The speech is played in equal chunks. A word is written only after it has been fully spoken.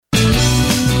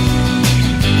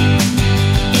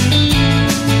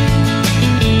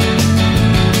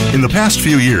past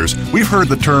few years, we've heard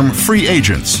the term free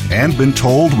agents and been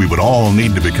told we would all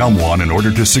need to become one in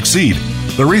order to succeed.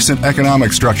 The recent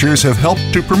economic structures have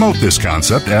helped to promote this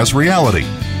concept as reality.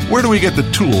 Where do we get the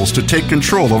tools to take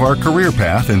control of our career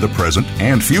path in the present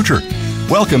and future?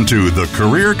 Welcome to The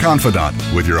Career Confidant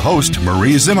with your host,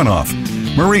 Marie Zimenoff.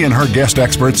 Marie and her guest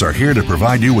experts are here to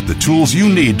provide you with the tools you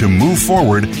need to move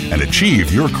forward and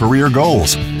achieve your career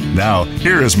goals. Now,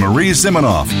 here is Marie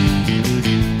Zimenoff.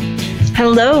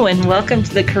 Hello and welcome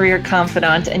to the Career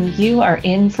Confidant, and you are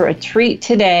in for a treat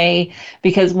today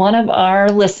because one of our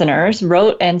listeners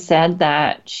wrote and said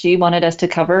that she wanted us to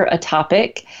cover a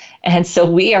topic, and so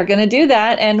we are going to do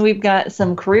that, and we've got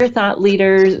some career thought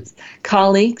leaders,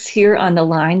 colleagues here on the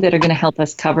line that are going to help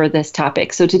us cover this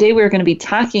topic. So today we're going to be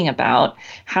talking about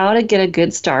how to get a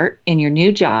good start in your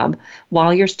new job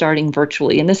while you're starting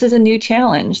virtually, and this is a new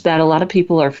challenge that a lot of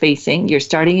people are facing. You're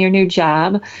starting your new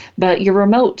job, but you're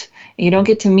remote. You don't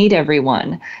get to meet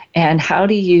everyone. And how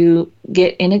do you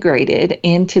get integrated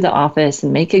into the office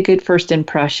and make a good first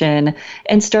impression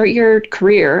and start your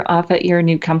career off at your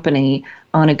new company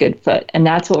on a good foot? And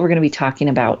that's what we're going to be talking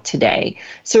about today.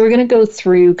 So we're going to go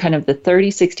through kind of the 30,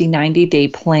 60, 90-day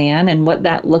plan and what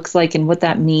that looks like and what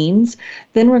that means.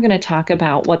 Then we're going to talk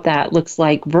about what that looks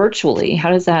like virtually.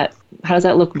 How does that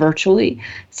look virtually?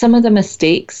 Some of the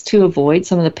mistakes to avoid,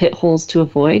 some of the pit holes to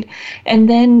avoid. And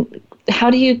then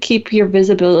how do you keep your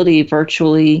visibility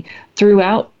virtually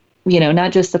throughout,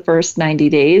 not just the first 90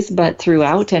 days, but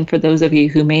throughout? And for those of you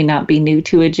who may not be new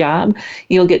to a job,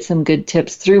 you'll get some good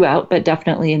tips throughout, but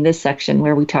definitely in this section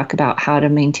where we talk about how to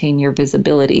maintain your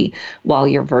visibility while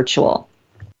you're virtual.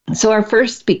 So our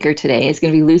first speaker today is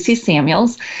going to be Lucy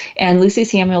Samuels, and Lucy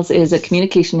Samuels is a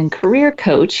communication and career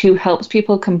coach who helps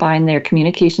people combine their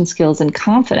communication skills and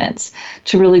confidence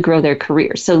to really grow their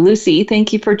career. So Lucy,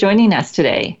 thank you for joining us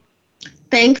today.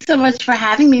 Thanks so much for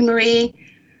having me, Marie.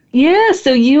 Yeah,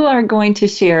 so you are going to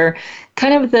share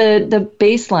kind of the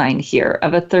baseline here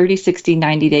of a 30, 60,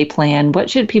 90-day plan. What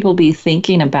should people be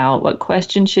thinking about? What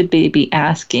questions should they be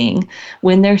asking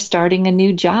when they're starting a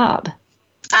new job?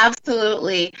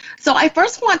 Absolutely. So I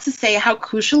first want to say how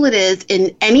crucial it is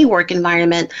in any work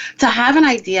environment to have an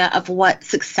idea of what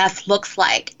success looks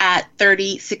like at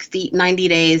 30, 60, 90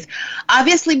 days.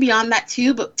 Obviously beyond that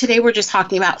too, but today we're just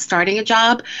talking about starting a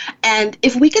job. And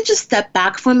if we could just step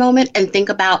back for a moment and think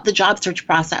about the job search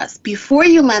process before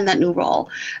you land that new role,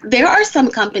 there are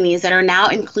some companies that are now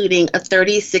including a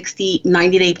 30, 60,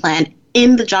 90-day plan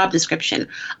in the job description.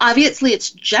 Obviously,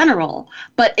 it's general,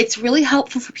 but it's really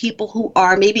helpful for people who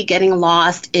are maybe getting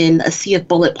lost in a sea of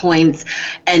bullet points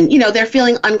and, they're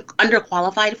feeling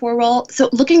underqualified for a role. So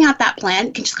looking at that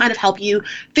plan can just kind of help you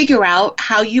figure out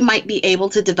how you might be able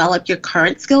to develop your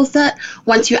current skill set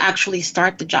once you actually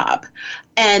start the job.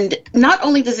 And not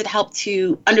only does it help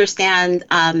you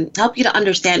to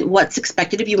understand what's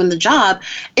expected of you in the job,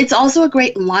 it's also a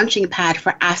great launching pad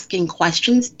for asking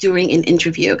questions during an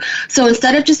interview. So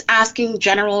instead of just asking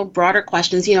general, broader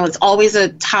questions, it's always a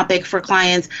topic for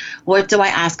clients. What do I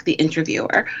ask the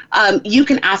interviewer? You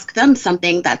can ask them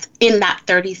something that's in that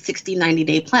 30, 60,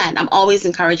 90-day plan. I'm always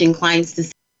encouraging clients to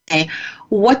say,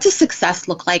 what does success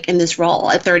look like in this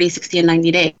role at 30, 60, and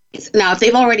 90 days? Now, if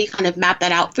they've already kind of mapped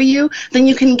that out for you, then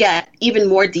you can get even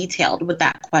more detailed with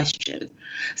that question.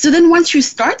 So then once you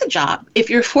start the job, if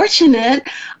you're fortunate,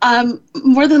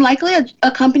 more than likely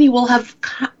a company will have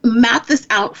mapped this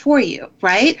out for you,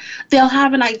 right? They'll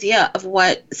have an idea of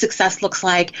what success looks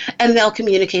like, and they'll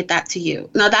communicate that to you.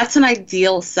 Now, that's an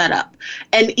ideal setup.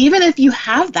 And even if you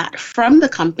have that from the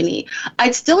company,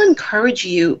 I'd still encourage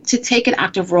you to take an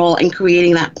active role in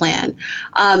creating that plan.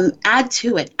 Add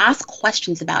to it. Ask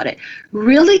questions about it.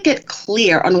 Really get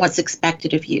clear on what's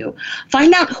expected of you.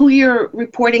 Find out who you're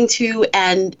reporting to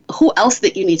and who else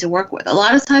that you need to work with. A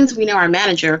lot of times we know our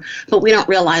manager, but we don't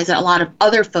realize that a lot of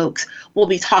other folks will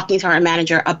be talking to our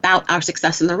manager about our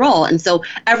success in the role. And so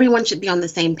everyone should be on the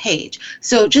same page.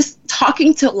 So just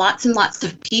talking to lots and lots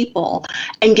of people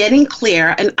and getting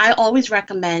clear. And I always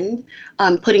recommend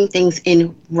putting things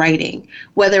in writing,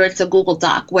 whether it's a Google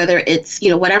Doc, whether it's,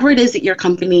 whatever it is that your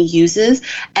company uses,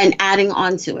 and adding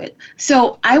on to it.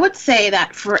 So I would say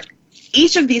that for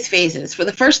each of these phases, for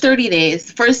the first 30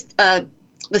 days,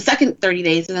 the second 30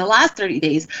 days, and the last 30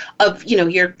 days of,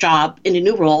 your job in a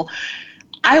new role,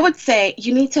 I would say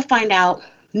you need to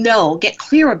get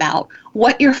clear about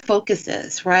what your focus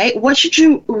is, right? What should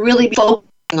you really be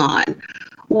focusing on?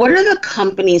 What are the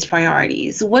company's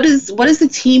priorities? What is the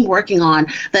team working on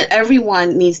that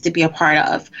everyone needs to be a part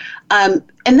of?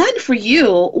 And then for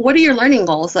you, what are your learning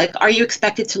goals? Like, are you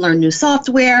expected to learn new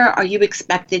software? Are you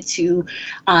expected to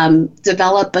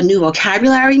develop a new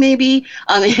vocabulary maybe?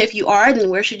 If you are, then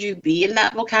where should you be in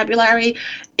that vocabulary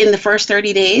in the first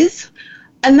 30 days?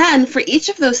 And then for each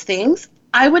of those things,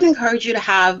 I would encourage you to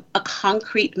have a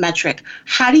concrete metric.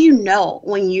 How do you know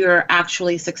when you're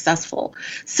actually successful?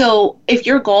 So if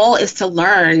your goal is to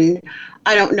learn,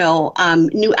 I don't know,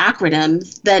 new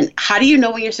acronyms, then how do you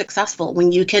know when you're successful?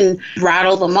 When you can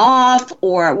rattle them off,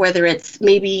 or whether it's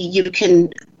maybe you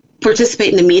can participate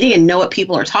in the meeting and know what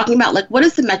people are talking about. Like, what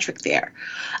is the metric there?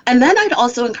 And then I'd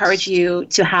also encourage you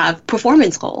to have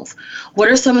performance goals. What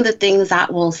are some of the things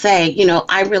that will say, you know,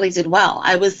 I really did well?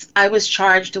 I was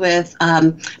charged with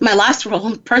my last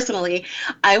role personally.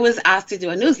 I was asked to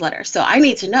do a newsletter, so I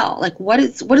need to know, like, what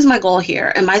is my goal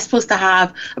here? Am I supposed to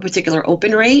have a particular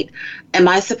open rate? Am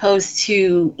I supposed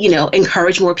to, you know,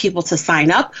 encourage more people to sign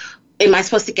up? Am I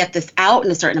supposed to get this out in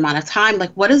a certain amount of time?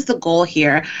 Like, what is the goal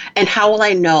here? And how will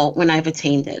I know when I've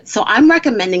attained it? So I'm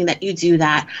recommending that you do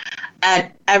that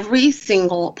at every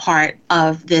single part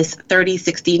of this 30,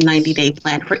 60, 90-day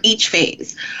plan for each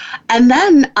phase. And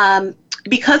then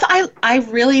because I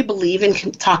really believe in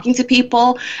talking to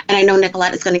people, and I know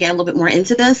Nickquolette is going to get a little bit more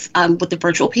into this with the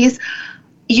virtual piece,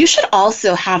 you should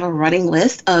also have a running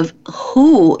list of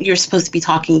who you're supposed to be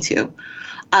talking to.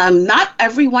 Not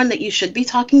everyone that you should be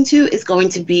talking to is going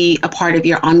to be a part of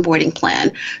your onboarding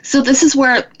plan. So this is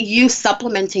where you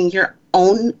supplementing your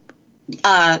own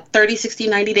 30, 60,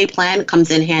 90-day plan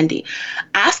comes in handy.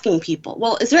 Asking people,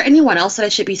 well, is there anyone else that I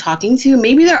should be talking to?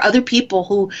 Maybe there are other people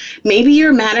who maybe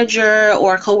your manager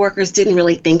or coworkers didn't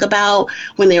really think about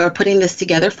when they were putting this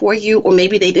together for you, or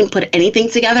maybe they didn't put anything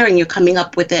together and you're coming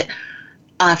up with it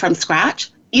from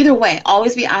scratch. Either way,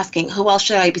 always be asking, who else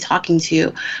should I be talking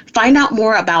to? Find out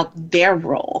more about their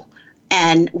role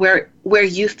and where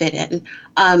you fit in.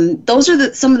 Those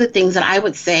are some of the things that I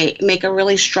would say make a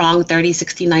really strong 30,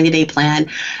 60, 90-day plan.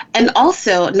 And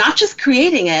also, not just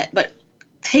creating it, but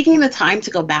taking the time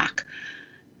to go back.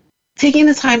 Taking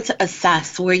the time to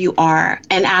assess where you are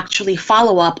and actually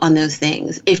follow up on those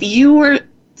things. If you were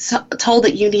told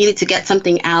that you needed to get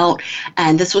something out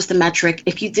and this was the metric,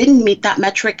 if you didn't meet that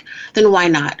metric, then why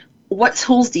not? What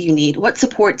tools do you need? What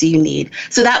support do you need?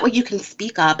 So that way you can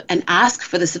speak up and ask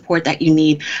for the support that you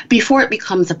need before it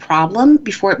becomes a problem,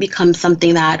 before it becomes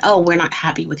something that, oh, we're not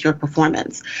happy with your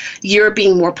performance. You're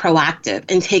being more proactive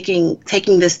and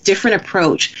taking this different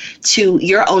approach to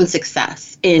your own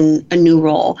success in a new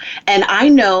role. And I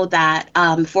know that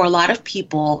for a lot of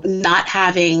people, not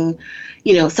having,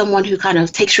 you know, someone who kind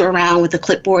of takes you around with a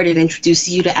clipboard and introduces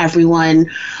you to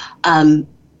everyone,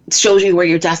 shows you where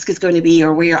your desk is going to be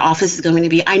or where your office is going to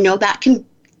be. I know that can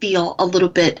feel a little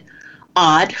bit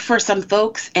odd for some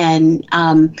folks and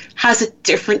has a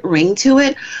different ring to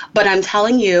it. But I'm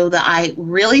telling you that I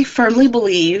really firmly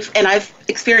believe, and I've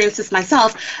experienced this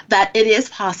myself, that it is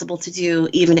possible to do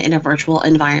even in a virtual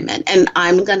environment. And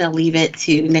I'm going to leave it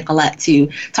to Nickquolette to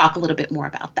talk a little bit more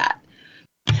about that.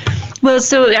 Well,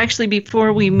 so actually,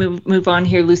 before we move on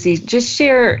here, Lucy, just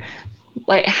share,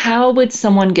 like, how would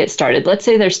someone get started? Let's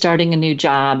say they're starting a new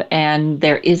job and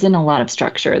there isn't a lot of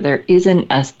structure. There isn't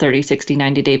a 30, 60,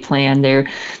 90-day plan. There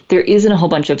isn't a whole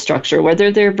bunch of structure,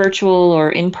 whether they're virtual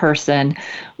or in person.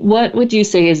 What would you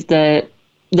say is the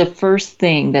first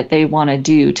thing that they want to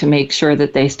do to make sure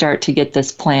that they start to get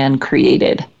this plan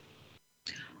created?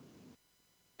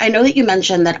 I know that you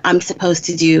mentioned that I'm supposed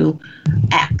to do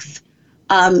X.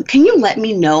 Can you let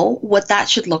me know what that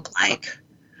should look like?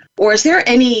 Or is there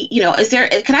any,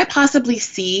 can I possibly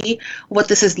see what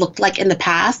this has looked like in the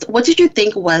past? What did you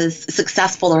think was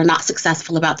successful or not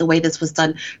successful about the way this was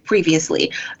done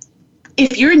previously?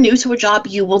 If you're new to a job,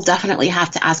 you will definitely have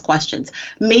to ask questions.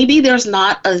 Maybe there's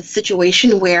not a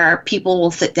situation where people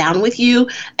will sit down with you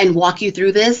and walk you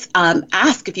through this.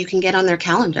 Ask if you can get on their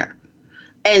calendar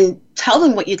and tell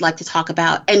them what you'd like to talk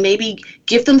about, and maybe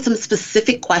give them some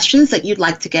specific questions that you'd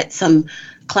like to get some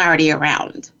clarity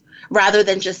around, rather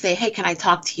than just say, hey, can I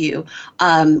talk to you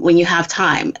when you have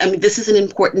time? I mean, this is an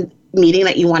important meeting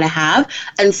that you want to have.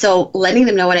 And so letting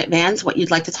them know in advance what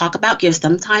you'd like to talk about gives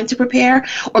them time to prepare,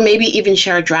 or maybe even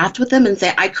share a draft with them and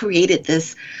say, I created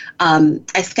this,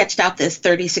 I sketched out this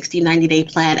 30, 60, 90-day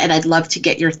plan, and I'd love to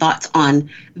get your thoughts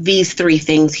on these 3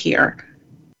 things here.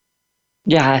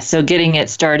 Yeah, so getting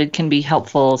it started can be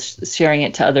helpful, sharing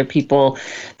it to other people.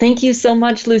 Thank you so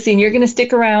much, Lucy. And you're going to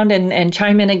stick around and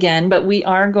chime in again, but we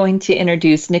are going to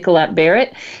introduce Nickquolette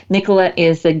Barrett. Nickquolette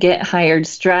is the Get Hired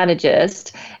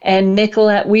strategist. And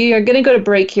Nickquolette, we are going to go to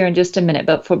break here in just a minute,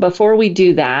 but before we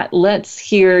do that, let's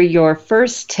hear your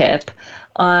first tip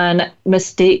on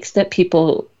mistakes that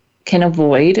people can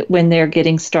avoid when they're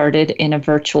getting started in a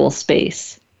virtual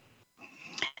space.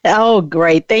 Oh,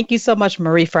 great. Thank you so much,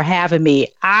 Marie, for having me.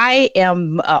 I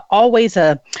am always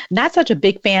not such a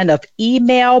big fan of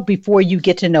email before you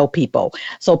get to know people.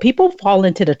 So people fall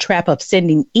into the trap of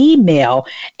sending email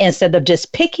instead of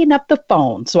just picking up the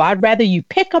phone. So I'd rather you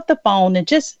pick up the phone and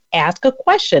just ask a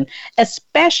question,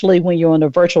 especially when you're in a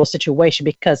virtual situation,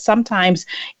 because sometimes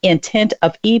intent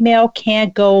of email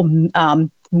can go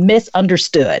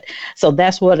misunderstood. So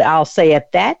that's what I'll say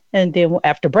at that. And then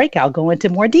after break, I'll go into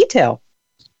more detail.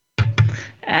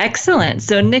 Excellent.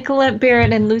 So Nickquolette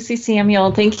Barrett and Lucy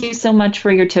Samuel, thank you so much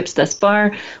for your tips thus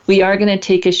far. We are going to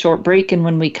take a short break, and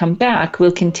when we come back,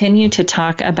 we'll continue to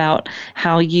talk about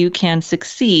how you can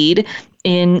succeed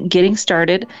in getting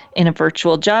started in a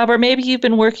virtual job, or maybe you've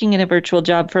been working in a virtual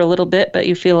job for a little bit, but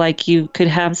you feel like you could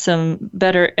have some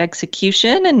better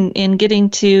execution and in getting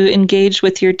to engage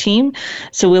with your team.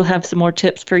 So we'll have some more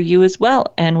tips for you as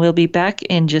well, and we'll be back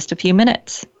in just a few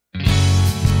minutes.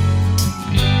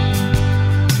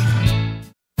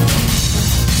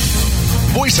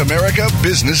 Voice America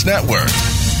Business Network,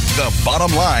 the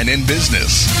bottom line in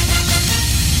business.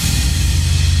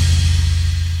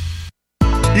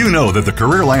 You know that the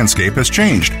career landscape has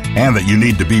changed and that you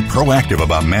need to be proactive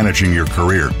about managing your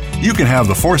career. You can have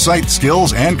the foresight,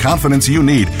 skills, and confidence you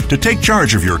need to take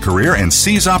charge of your career and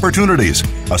seize opportunities.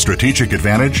 A strategic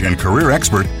advantage and career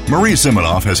expert, Marie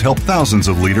Zimenoff has helped thousands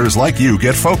of leaders like you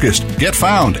get focused, get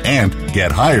found, and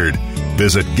get hired.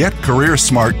 Visit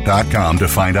getcareersmart.com to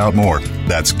find out more.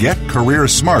 That's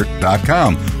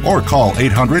getcareersmart.com or call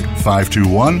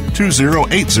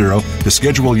 800-521-2080 to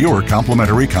schedule your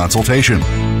complimentary consultation.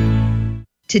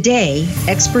 Today,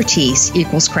 expertise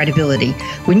equals credibility.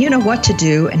 When you know what to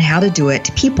do and how to do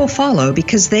it, people follow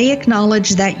because they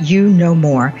acknowledge that you know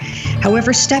more.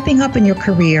 However, stepping up in your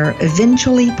career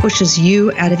eventually pushes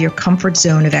you out of your comfort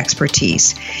zone of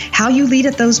expertise. How you lead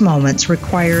at those moments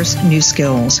requires new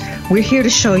skills. We're here to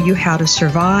show you how to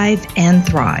survive and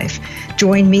thrive.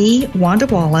 Join me, Wanda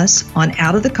Wallace, on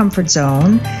Out of the Comfort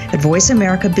Zone at Voice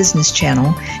America Business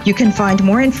Channel. You can find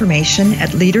more information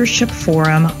at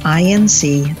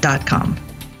leadershipforuminc.com.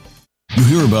 You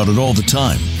hear about it all the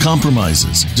time.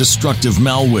 Compromises, destructive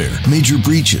malware, major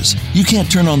breaches. You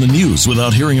can't turn on the news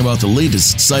without hearing about the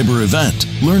latest cyber event.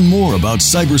 Learn more about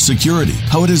cybersecurity,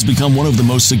 how it has become one of the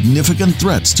most significant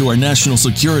threats to our national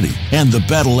security, and the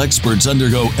battle experts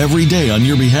undergo every day on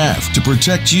your behalf to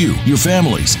protect you, your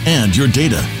families, and your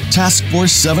data. Task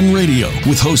Force 7 Radio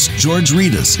with host George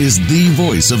Reedus is the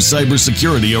voice of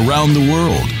cybersecurity around the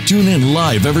world. Tune in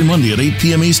live every Monday at 8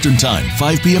 p.m. Eastern Time,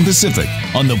 5 p.m. Pacific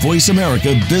on the Voice America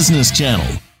Business Channel.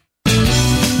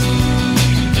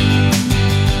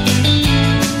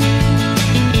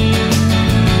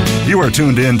 You are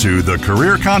tuned in to The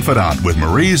Career Confidant with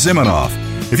Marie Zimenoff.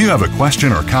 If you have a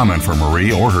question or comment for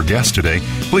Marie or her guest today,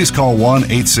 please call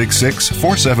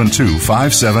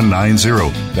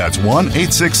 1-866-472-5790. That's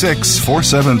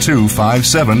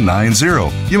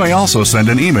 1-866-472-5790. You may also send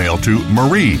an email to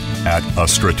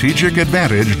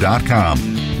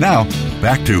marie@astrategicadvantage.com. Now,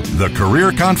 back to The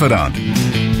Career Confidant.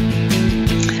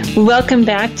 Welcome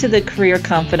back to The Career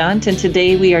Confidant, and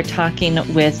today we are talking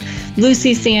with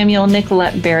Lucy Samuel,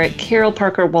 Nickquolette Barrett, Carol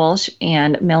Parker Walsh,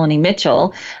 and Melanie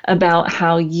Mitchell about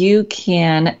how you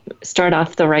can start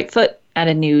off the right foot at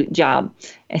a new job,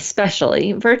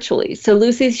 especially virtually. So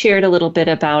Lucy shared a little bit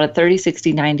about a 30,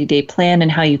 60, 90-day plan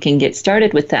and how you can get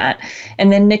started with that.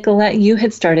 And then Nickquolette, you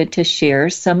had started to share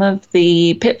some of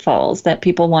the pitfalls that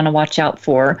people want to watch out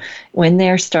for when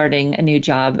they're starting a new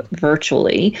job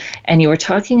virtually. And you were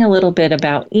talking a little bit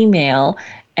about email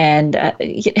and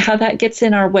how that gets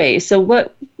in our way. So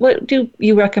what do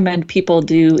you recommend people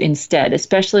do instead,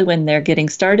 especially when they're getting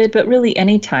started, but really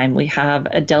anytime we have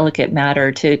a delicate matter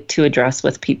to address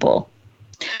with people?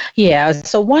 Yeah.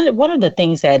 So one of the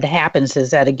things that happens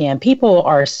is that, again, people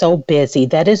are so busy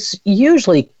that it's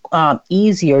usually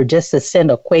easier just to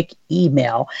send a quick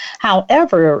email.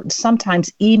 However,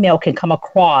 sometimes email can come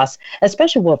across,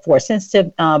 especially for a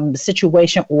sensitive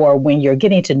situation, or when you're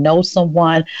getting to know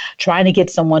someone, trying to get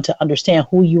someone to understand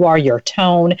who you are, your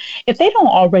tone. If they don't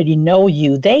already know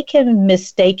you, they can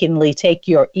mistakenly take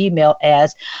your email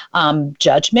as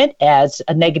judgment, as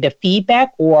a negative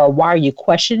feedback, or why are you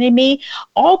questioning me?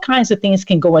 All kinds of things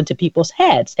can go into people's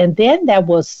heads. And then that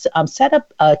was set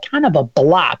up a kind of a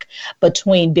block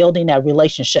between building that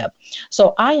relationship.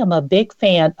 So I am a big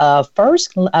fan of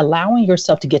first allowing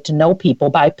yourself to get to know people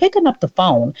by picking up the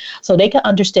phone so they can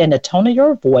understand the tone of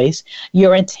your voice,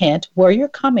 your intent, where you're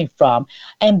coming from,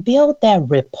 and build that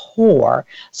rapport.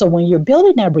 So when you're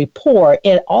building that rapport,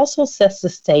 it also sets the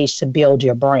stage to build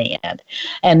your brand.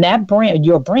 And that brand,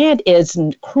 your brand is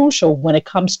crucial when it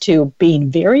comes to being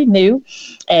very new,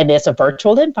 and it's a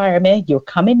virtual environment. You're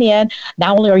coming in,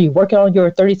 not only are you working on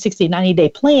your 30, 60, 90-day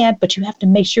plan, but you have to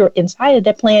make sure inside of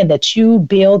that plan that you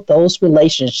build those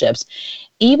relationships.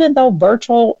 Even though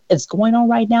virtual is going on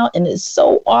right now, and it's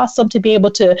so awesome to be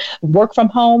able to work from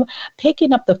home,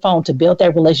 picking up the phone to build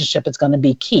that relationship is going to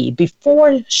be key.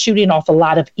 Before shooting off a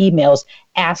lot of emails,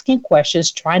 asking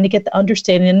questions, trying to get the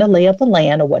understanding and the lay of the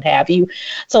land or what have you.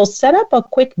 So set up a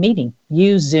quick meeting.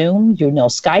 Use Zoom,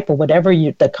 Skype, or whatever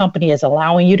the company is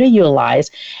allowing you to utilize,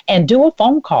 and do a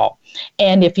phone call.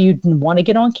 And if you want to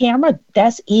get on camera,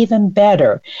 that's even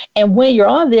better. And when you're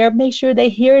on there, make sure they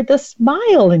hear the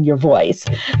smile in your voice.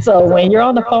 So when you're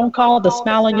on the phone call, the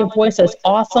smile on your voice is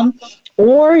awesome.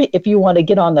 Or if you want to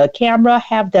get on the camera,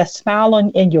 have that smile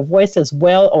in your voice as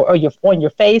well, or on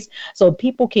your face, so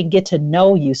people can get to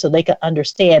know you, so they can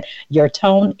understand your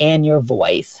tone and your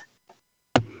voice.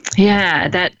 Yeah,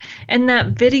 that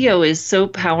video is so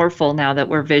powerful now that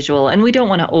we're visual, and we don't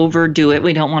want to overdo it.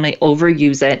 We don't want to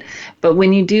overuse it. But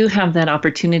when you do have that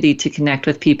opportunity to connect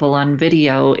with people on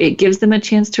video, it gives them a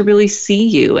chance to really see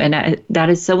you. And that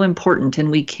is so important. And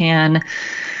we can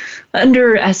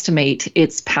underestimate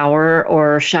its power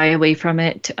or shy away from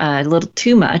it a little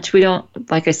too much. We don't,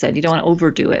 like I said, you don't want to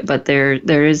overdo it, but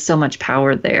there is so much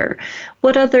power there.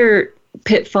 What other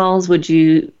pitfalls would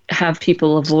you have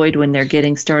people avoid when they're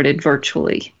getting started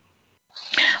virtually?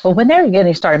 Well, when they're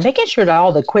getting started, making sure that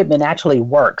all the equipment actually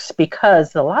works,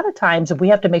 because a lot of times we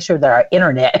have to make sure that our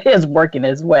internet is working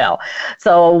as well.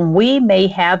 So we may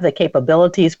have the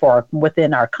capabilities for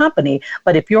within our company,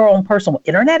 but if your own personal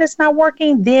internet is not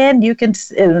working, then you can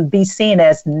be seen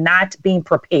as not being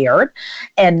prepared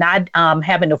and not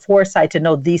having the foresight to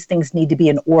know these things need to be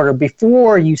in order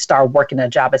before you start working a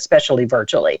job, especially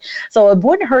virtually. So it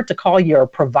wouldn't hurt to call your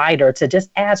provider to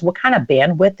just ask what kind of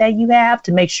bandwidth that you have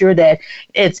to make sure that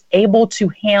it's able to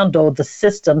handle the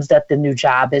systems that the new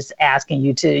job is asking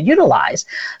you to utilize.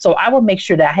 So I will make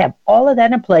sure that I have all of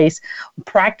that in place,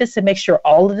 practice and make sure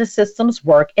all of the systems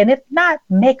work. And if not,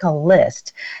 make a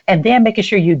list. And then making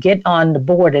sure you get on the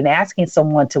board and asking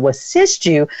someone to assist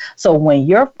you. So when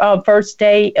your first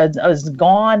day is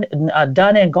gone,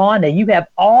 done and gone, and you have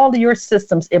all your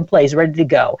systems in place, ready to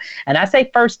go. And I say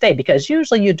first day because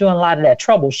usually you're doing a lot of that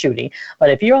troubleshooting.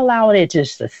 But if you're allowing it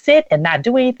just to sit and not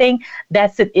do anything,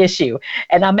 that's an issue.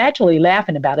 And I'm actually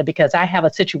laughing about it because I have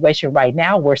a situation right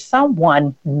now where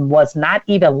someone was not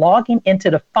even logging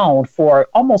into the phone for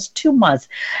almost 2 months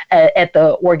at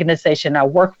the organization I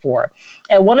work for.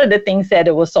 And one of the things that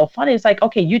it was so funny is like,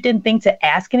 okay, you didn't think to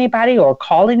ask anybody or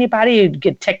call anybody or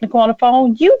get technical on the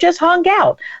phone. You just hung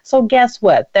out. So guess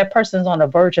what? That person's on the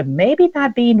verge of maybe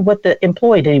not being with the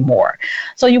employed anymore.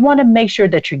 So you want to make sure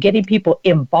that you're getting people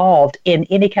involved in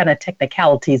any kind of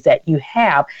technicalities that you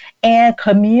have, and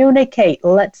communicate.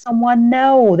 Let someone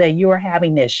know that you're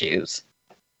having issues.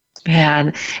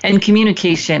 Yeah, and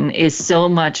communication is so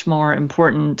much more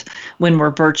important when we're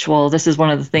virtual. This is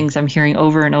one of the things I'm hearing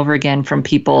over and over again from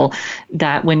people,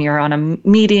 that when you're on a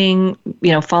meeting,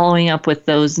 following up with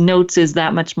those notes is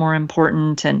that much more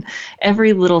important. And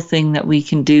every little thing that we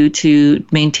can do to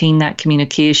maintain that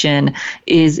communication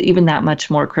is even that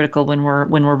much more critical when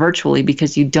we're virtually,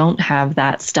 because you don't have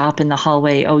that stop in the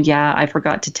hallway. Oh yeah, I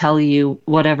forgot to tell you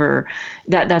whatever.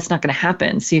 That's not going to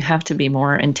happen. So you have to be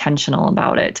more intentional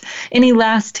about it. Any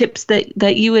last tips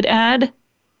that you would add?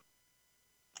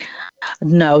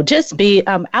 No, just be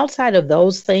outside of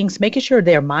those things, making sure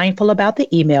they're mindful about the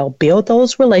email, build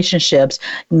those relationships,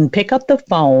 pick up the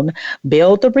phone,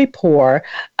 build the rapport,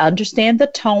 understand the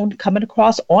tone coming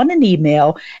across on an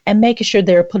email, and making sure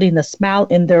they're putting a smile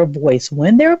in their voice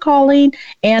when they're calling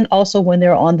and also when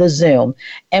they're on the Zoom.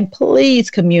 And please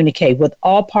communicate with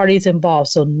all parties involved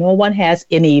so no one has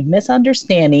any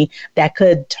misunderstanding that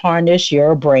could tarnish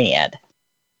your brand.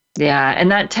 Yeah, and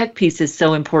that tech piece is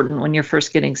so important when you're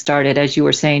first getting started, as you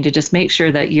were saying, to just make sure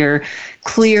that you're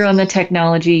clear on the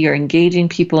technology, you're engaging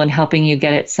people and helping you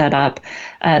get it set up.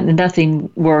 Nothing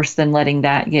worse than letting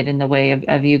that get in the way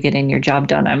of you getting your job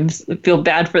done. I feel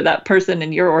bad for that person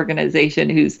in your organization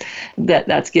who's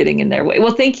that's getting in their way.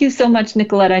 Well, thank you so much,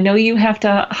 Nickquolette. I know you have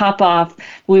to hop off.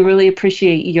 We really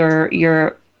appreciate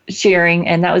your sharing,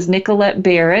 and that was Nickquolette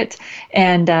Barrett,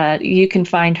 and you can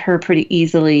find her pretty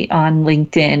easily on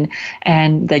LinkedIn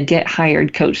and the Get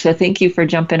Hired Coach. So thank you for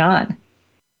jumping on.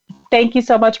 Thank you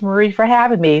so much, Marie, for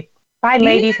having me. Bye,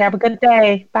 ladies. Have a good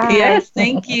day. Bye. Yes,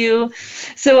 thank you.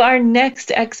 So our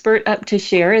next expert up to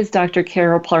share is Dr.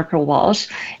 Parker Walsh.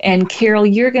 And Carol,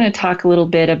 you're going to talk a little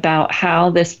bit about how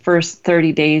this first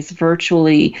 30 days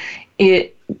virtually,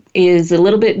 it is a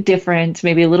little bit different,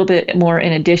 maybe a little bit more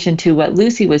in addition to what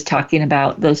Lucy was talking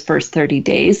about those first 30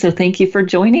 days. So thank you for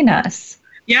joining us.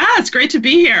 Yeah, it's great to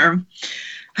be here.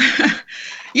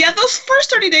 Yeah, those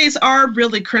first 30 days are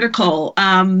really critical.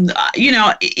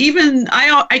 Even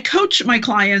I coach my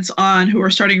clients on who are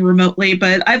starting remotely,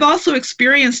 but I've also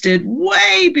experienced it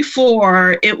way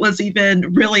before it was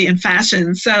even really in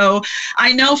fashion. So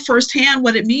I know firsthand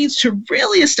what it means to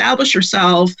really establish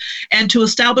yourself and to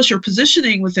establish your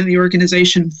positioning within the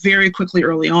organization very quickly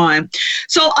early on.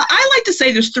 So I like to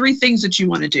say there's three things that you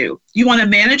want to do. You want to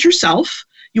manage yourself,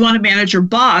 you want to manage your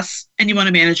boss, and you want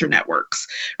to manage your networks,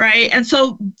 right? And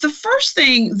so the first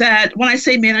thing that when I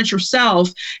say manage yourself,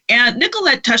 and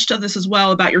Nickquolette touched on this as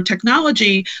well about your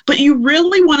technology, but you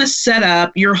really want to set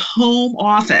up your home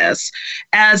office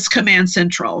as command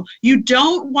central. You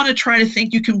don't want to try to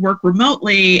think you can work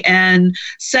remotely and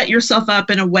set yourself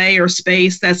up in a way or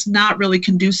space that's not really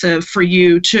conducive for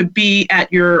you to be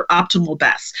at your optimal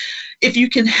best. If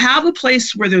you can have a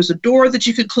place where there's a door that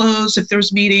you can close, if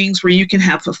there's meetings where you can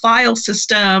have a file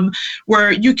system,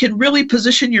 where you can really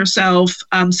position yourself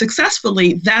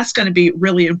successfully, that's going to be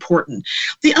really important.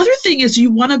 The other thing is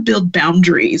you want to build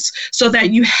boundaries so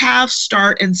that you have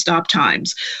start and stop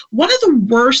times. One of the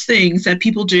worst things that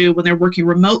people do when they're working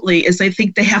remotely is they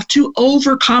think they have to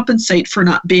overcompensate for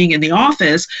not being in the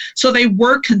office, so they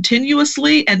work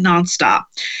continuously and nonstop.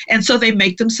 And so they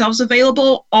make themselves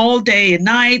available all day and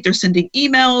night. They're sending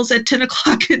emails at 10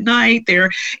 o'clock at night.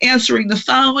 They're answering the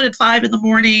phone at 5 in the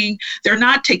morning. They're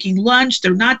not taking lunch.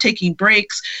 They're not taking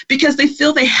breaks because they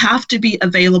feel they have to be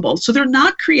available. So they're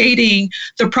not creating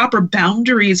the proper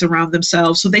boundaries around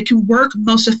themselves so they can work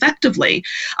most effectively.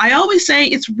 I always say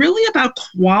it's really about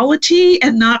quality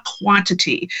and not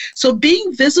quantity. So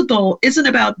being visible isn't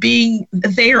about being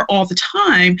there all the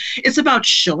time. It's about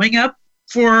showing up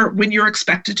for when you're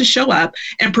expected to show up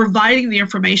and providing the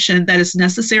information that is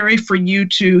necessary for you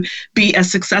to be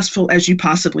as successful as you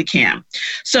possibly can.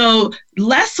 So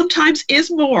less sometimes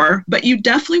is more, but you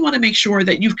definitely want to make sure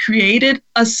that you've created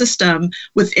a system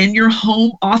within your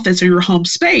home office or your home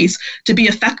space to be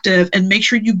effective, and make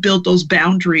sure you build those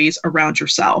boundaries around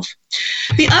yourself.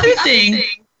 The other thing,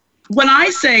 when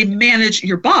I say manage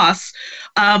your boss,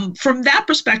 from that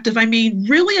perspective, I mean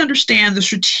really understand the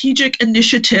strategic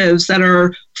initiatives that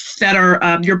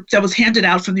was handed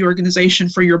out from the organization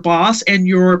for your boss and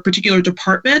your particular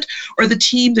department or the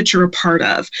team that you're a part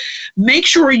of. Make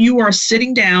sure you are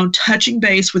sitting down, touching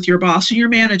base with your boss or your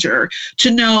manager to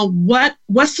know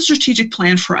what's the strategic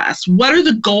plan for us. What are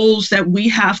the goals that we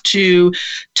have to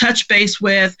touch base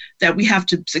with, that we have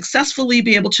to successfully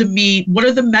be able to meet? What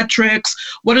are the metrics?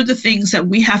 What are the things that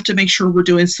we have to make sure we're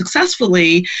doing successfully?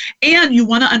 And you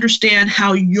want to understand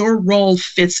how your role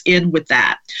fits in with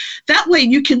that. That way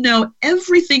you can know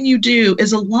everything you do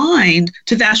is aligned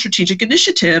to that strategic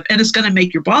initiative, and it's going to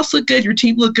make your boss look good, your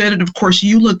team look good, and of course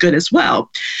you look good as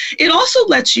well. It also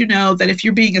lets you know that if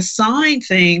you're being assigned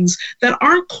things that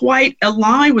aren't quite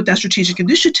aligned with that strategic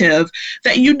initiative,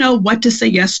 that you know what to say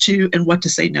yes to and what to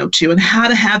say no to, and how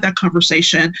to have that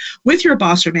conversation with your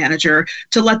boss or manager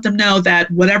to let them know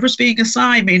that whatever's being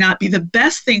assigned may not be the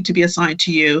best thing to be assigned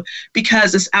to you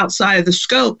because it's outside of the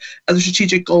scope of the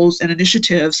strategic goals and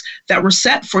initiatives that were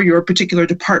set for your particular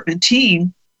department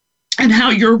team, and how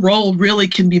your role really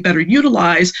can be better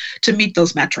utilized to meet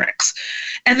those metrics.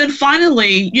 And then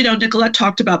finally, Nickquolette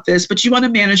talked about this, but you want to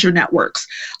manage your networks.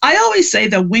 I always say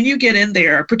that when you get in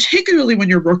there, particularly when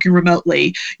you're working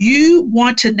remotely, you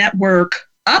want to network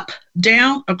up,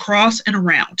 down, across, and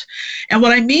around. And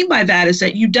what I mean by that is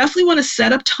that you definitely want to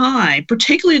set up time,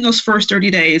 particularly in those first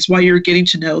 30 days while you're getting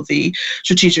to know the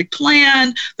strategic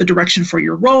plan, the direction for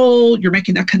your role, you're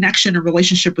making that connection and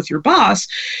relationship with your boss,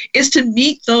 is to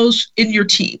meet those in your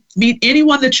team. Meet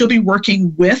anyone that you'll be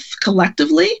working with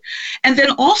collectively, and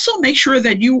then also make sure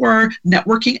that you are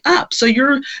networking up. So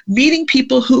you're meeting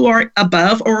people who are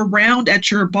above or around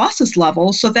at your boss's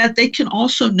level so that they can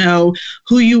also know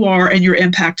who you are and your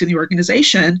impact in the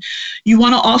organization. You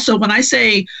want to also, when I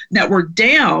say network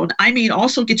down, I mean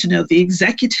also get to know the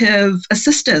executive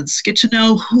assistants, get to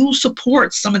know who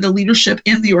supports some of the leadership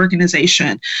in the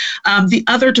organization, the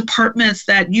other departments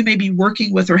that you may be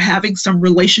working with or having some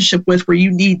relationship with where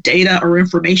you need data or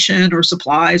information or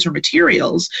supplies or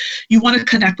materials. You want to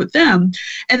connect with them.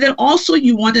 And then also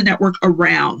you want to network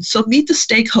around. So meet the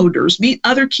stakeholders, meet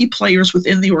other key players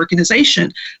within the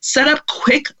organization, set up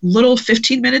quick little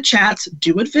 15-minute chats,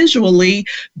 do it visually,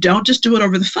 don't just do it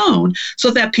over the phone,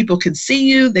 so that people can see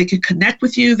you, they can connect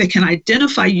with you, they can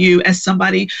identify you as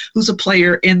somebody who's a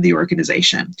player in the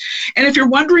organization. And if you're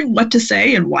wondering what to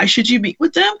say and why should you meet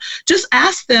with them, just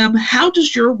ask them, how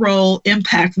does your role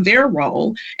impact their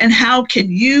role? And how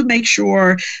can you make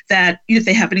sure that if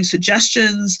they have any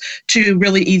suggestions to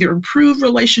really either improve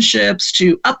relationships,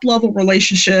 to up-level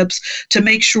relationships, to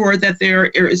make sure that there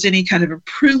is any kind of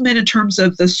improvement in terms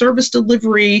of the service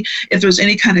delivery, if there's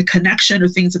any kind of connection or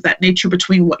things of that nature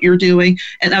between what you're doing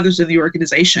and others in the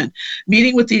organization.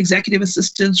 Meeting with the executive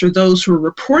assistants or those who are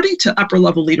reporting to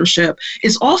upper-level leadership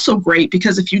is also great,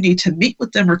 because if you need to meet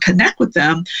with them or connect with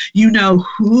them, you know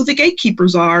who the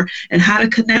gatekeepers are and how to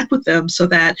connect with them so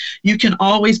that you can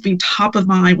always be top of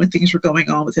mind when things are going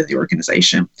on within the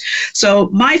organization. So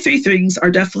my 3 things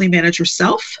are definitely manage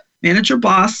yourself, manage your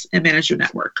boss, and manage your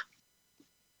network.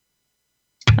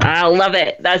 I love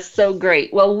it. That's so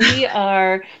great. Well,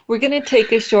 we're going to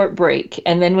take a short break.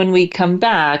 And then when we come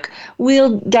back,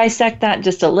 we'll dissect that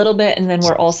just a little bit. And then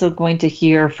we're also going to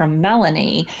hear from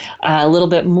Melanie a little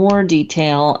bit more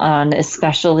detail on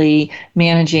especially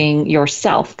managing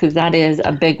yourself, because that is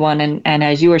a big one. And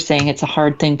as you were saying, it's a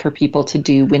hard thing for people to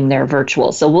do when they're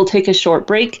virtual. So we'll take a short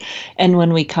break. And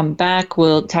when we come back,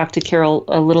 we'll talk to Carol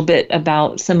a little bit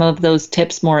about some of those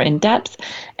tips more in depth,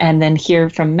 and then hear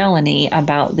from Melanie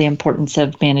about the importance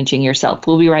of managing yourself.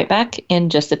 We'll be right back in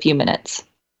just a few minutes.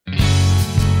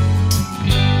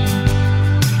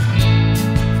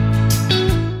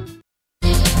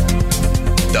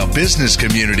 The business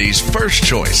community's first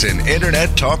choice in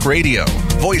Internet Talk Radio.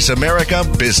 Voice America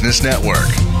Business Network.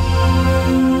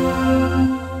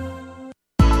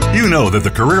 You know that the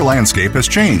career landscape has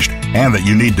changed and that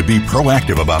you need to be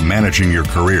proactive about managing your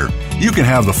career. You can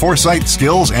have the foresight,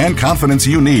 skills, and confidence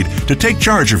you need to take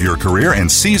charge of your career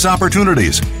and seize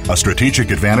opportunities. A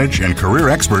strategic advantage and career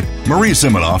expert, Marie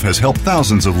Zimenoff has helped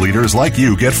thousands of leaders like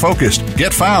you get focused,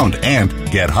 get found,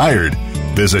 and get hired.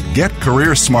 Visit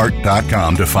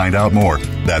getcareersmart.com to find out more.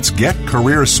 That's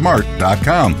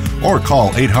getcareersmart.com or call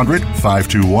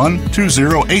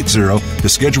 800-521-2080 to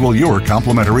schedule your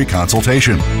complimentary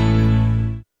consultation.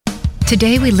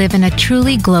 Today we live in a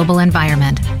truly global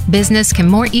environment. Business can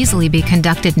more easily be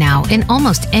conducted now in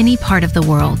almost any part of the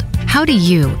world. How do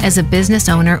you, as a business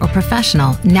owner or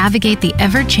professional, navigate the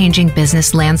ever-changing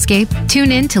business landscape?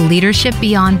 Tune in to Leadership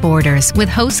Beyond Borders with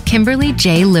host Kimberly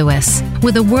J. Lewis.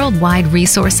 With a worldwide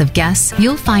resource of guests,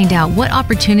 you'll find out what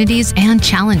opportunities and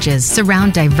challenges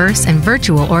surround diverse and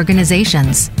virtual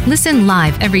organizations. Listen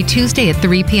live every Tuesday at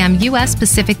 3 p.m. U.S.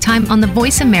 Pacific Time on the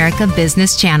Voice America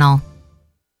Business Channel.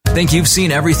 Think you've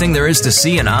seen everything there is to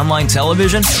see in online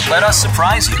television? Let us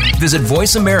surprise you. Visit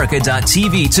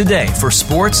voiceamerica.tv today for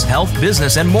sports, health,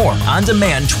 business, and more on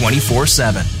demand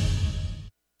 24/7.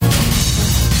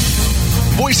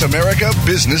 Voice America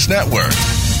Business Network.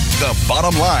 The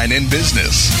bottom line in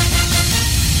business.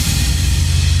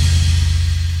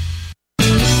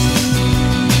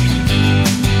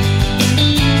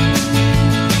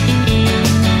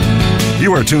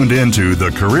 You are tuned in to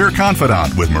The Career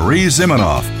Confidant with Marie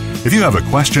Zimenoff. If you have a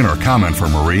question or comment for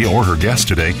Marie or her guest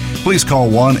today, please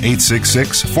call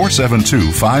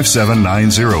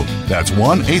 1-866-472-5790. That's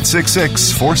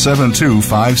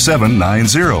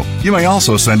 1-866-472-5790. You may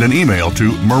also send an email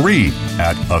to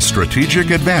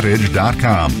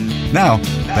marie@astrategicadvantage.com. Now,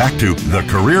 back to The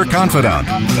Career Confidant.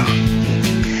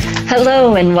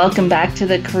 Hello and welcome back to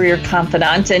the Career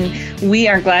Confidant, and we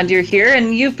are glad you're here,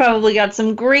 and you've probably got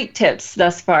some great tips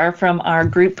thus far from our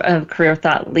group of career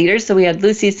thought leaders. So we had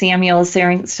Lucy Samuel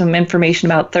sharing some information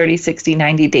about 30, 60,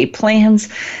 90-day plans.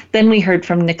 Then we heard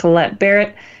from Nickquolette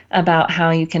Barrett about how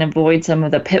you can avoid some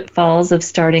of the pitfalls of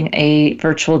starting a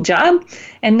virtual job.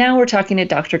 And now we're talking to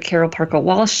Dr. Carol Parker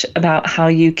Walsh about how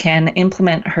you can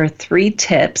implement her 3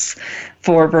 tips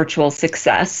for virtual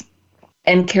success.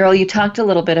 And Carol, you talked a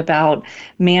little bit about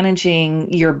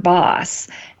managing your boss.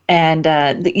 And,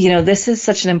 this is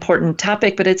such an important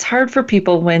topic, but it's hard for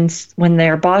people when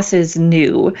their boss is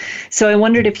new. So I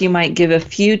wondered if you might give a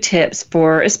few tips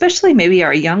for, especially maybe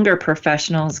our younger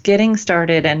professionals getting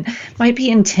started and might be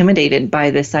intimidated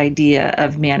by this idea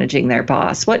of managing their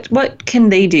boss. What can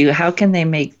they do? How can they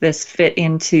make this fit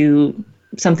into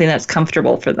something that's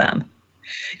comfortable for them?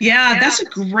 Yeah, that's a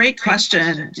great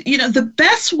question. The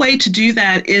best way to do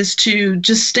that is to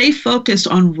just stay focused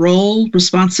on role,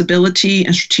 responsibility,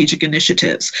 and strategic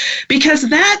initiatives, because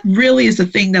that really is the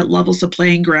thing that levels the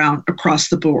playing ground across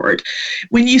the board.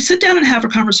 When you sit down and have a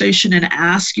conversation and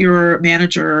ask your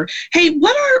manager, hey,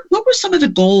 what were some of the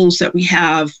goals that we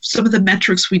have, some of the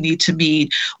metrics we need to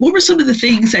meet? What were some of the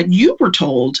things that you were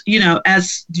told,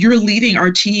 as you're leading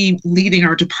our team, leading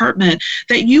our department,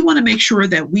 that you want to make sure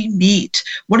that we meet?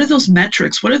 What are those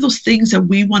metrics? What are those things that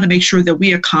we want to make sure that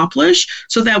we accomplish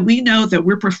so that we know that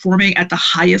we're performing at the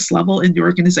highest level in the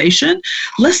organization?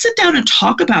 Let's sit down and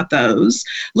talk about those.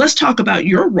 Let's talk about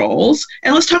your roles,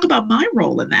 and let's talk about my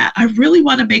role in that. I really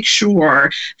want to make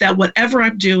sure that whatever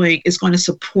I'm doing is going to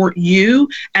support you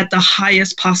at the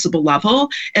highest possible level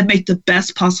and make the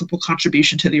best possible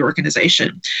contribution to the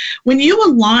organization. When you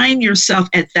align yourself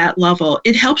at that level,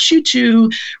 it helps you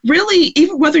to really,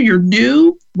 even whether you're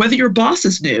new, whether your boss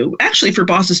is new. Actually, if your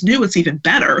boss is new, it's even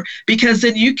better, because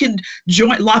then you can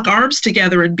lock arms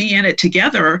together and be in it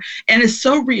together. And it's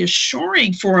so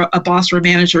reassuring for a boss or a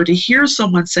manager to hear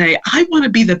someone say, I want to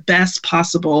be the best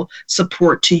possible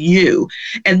support to you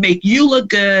and make you look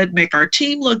good, make our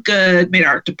team look good, make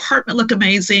our department look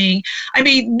amazing. I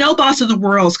mean, no boss in the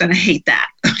world is going to hate that.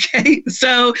 Okay.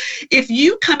 So if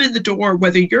you come in the door,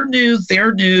 whether you're new,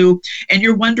 they're new, and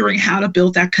you're wondering how to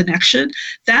build that connection,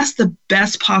 that's the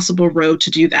best possible road to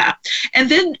do that.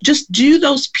 And then just do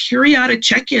those periodic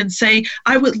check-ins. Say,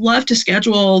 I would love to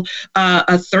schedule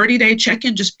a 30-day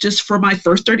check-in just for my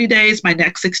first 30 days, my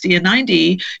next 60 and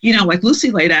 90, like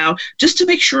Lucy laid out, just to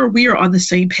make sure we are on the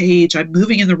same page. I'm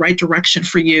moving in the right direction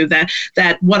for you,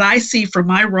 that what I see from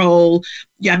my role,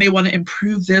 I may want to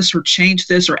improve this or change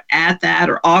this or add that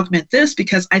or augment this,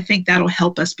 because I think that'll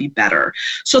help us be better.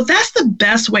 So that's the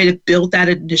best way to build that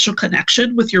initial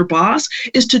connection with your boss,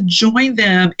 is to join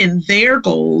them in their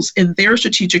goals, in their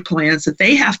strategic plans that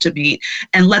they have to meet,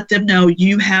 and let them know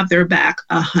you have their back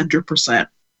 100%.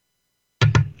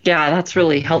 Yeah, that's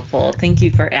really helpful. Thank you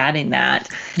for adding that.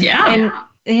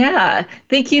 Yeah,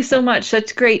 thank you so much.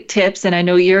 Such great tips. And I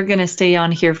know you're going to stay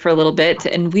on here for a little bit,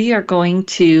 and we are going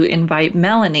to invite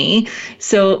Melanie.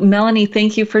 So Melanie,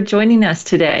 thank you for joining us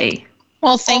today.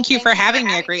 Well, thank you for having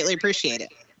me. I greatly appreciate it.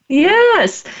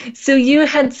 Yes. So you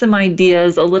had some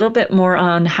ideas a little bit more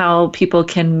on how people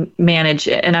can manage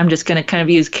it. And I'm just going to kind of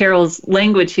use Carol's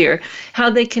language here,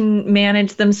 how they can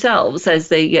manage themselves as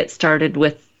they get started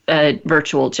with a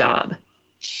virtual job.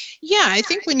 Yeah, I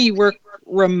think when you work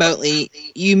remotely,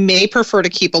 you may prefer to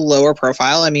keep a lower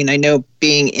profile. I mean, I know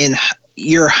being in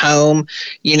your home,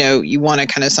 you want to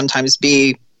kind of sometimes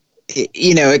be,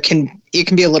 it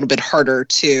can be a little bit harder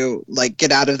to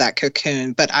get out of that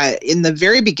cocoon. But in the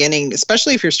very beginning,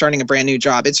 especially if you're starting a brand new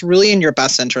job, it's really in your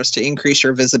best interest to increase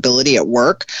your visibility at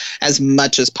work as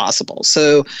much as possible.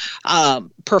 So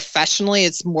professionally,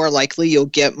 it's more likely you'll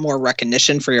get more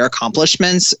recognition for your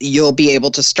accomplishments. You'll be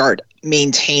able to start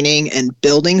maintaining and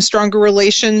building stronger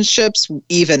relationships,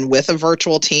 even with a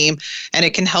virtual team. And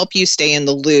it can help you stay in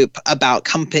the loop about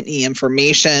company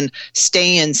information,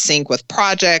 stay in sync with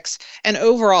projects, and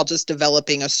overall just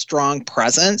developing a strong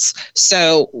presence.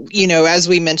 So, as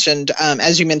you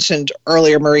mentioned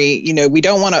earlier, Marie, we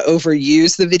don't want to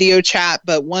overuse the video chat,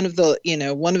 but one of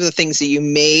the things that you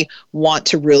may want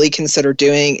to really consider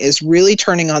doing is really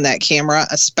turning on that camera,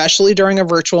 especially during a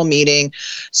virtual meeting.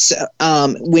 So,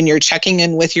 when you're checking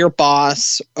in with your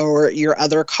boss or your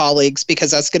other colleagues, because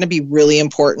that's going to be really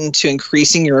important to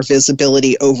increasing your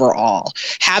visibility overall.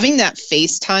 Having that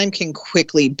FaceTime can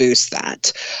quickly boost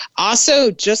that. Also,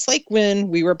 just like when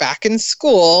we were back in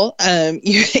school,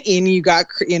 you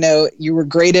were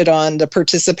graded on the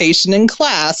participation in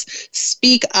class,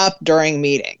 speak up during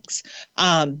meetings.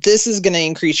 This is going to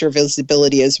increase your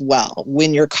visibility as well.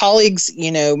 When your colleagues,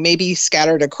 may be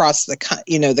scattered across the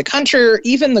country or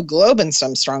even the globe in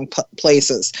some strong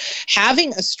places,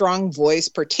 having a strong voice,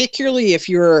 particularly if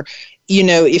you're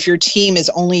if your team is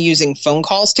only using phone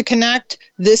calls to connect,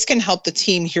 this can help the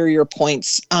team hear your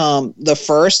points the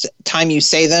first time you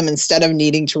say them instead of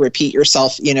needing to repeat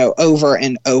yourself, over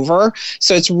and over.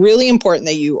 So it's really important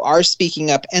that you are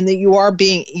speaking up and that you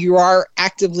are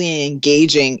actively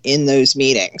engaging in those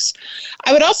meetings.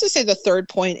 I would also say the third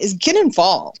point is get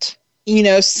involved.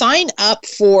 Sign up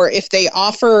for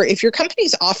if your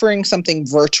company's offering something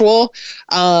virtual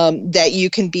that you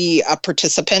can be a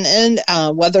participant in,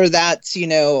 whether that's,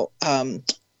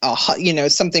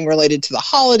 something related to the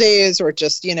holidays or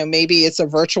just, maybe it's a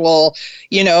virtual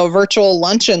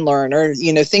lunch and learn or,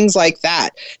 things like that.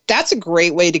 That's a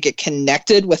great way to get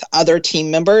connected with other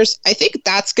team members. I think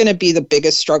that's going to be the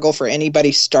biggest struggle for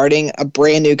anybody starting a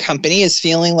brand new company is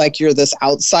feeling like you're this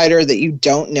outsider that you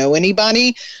don't know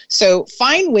anybody. So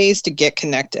find ways to get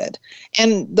connected.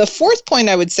 And the fourth point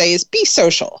I would say is be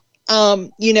social.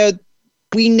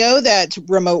 We know that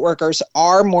remote workers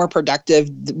are more productive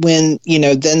than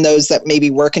those that maybe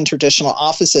work in traditional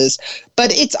offices,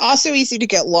 but it's also easy to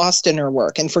get lost in our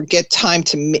work and forget time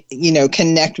to,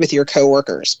 connect with your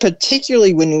coworkers,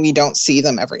 particularly when we don't see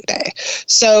them every day.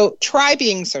 So try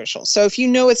being social. So if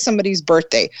it's somebody's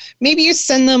birthday, maybe you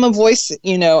send them a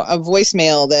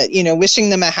voicemail that, wishing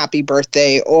them a happy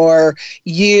birthday, or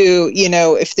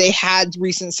if they had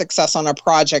recent success on a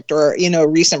project or,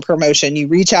 recent promotion, you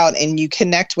reach out and you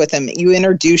connect with them, you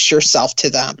introduce yourself to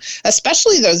them,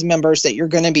 especially those members that you're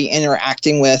going to be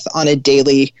interacting with on a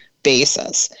daily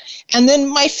basis. And then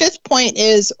my fifth point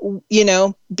is,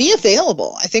 be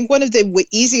available. I think one of the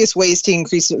easiest ways to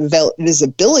increase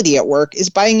visibility at work is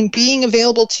by being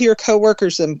available to your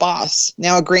coworkers and boss.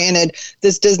 Now, granted,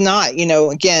 this does not,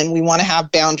 again, we want to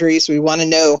have boundaries. We want to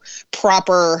know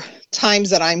proper times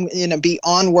that I'm going to be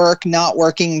on work, not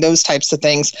working, those types of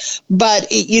things. But,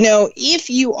 if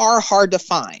you are hard to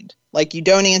find, like you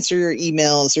don't answer your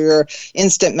emails or your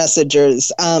instant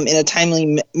messages in a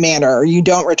timely manner, or you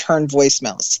don't return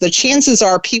voicemails, the chances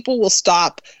are people will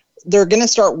stop. They're going to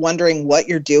start wondering what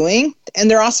you're doing. And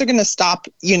they're also going to stop,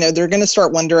 they're going to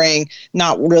start wondering,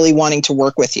 not really wanting to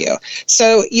work with you.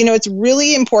 So, it's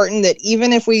really important that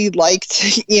even if we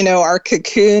liked, our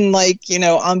cocoon,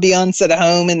 ambiance at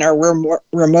home in our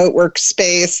remote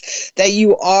workspace, that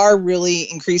you are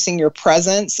really increasing your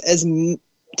presence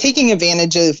taking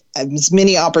advantage of as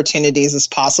many opportunities as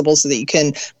possible so that you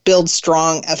can build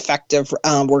strong, effective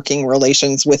working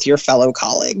relations with your fellow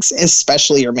colleagues,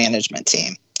 especially your management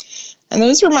team. And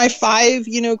those are my 5,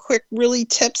 quick really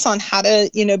tips on how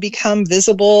to, become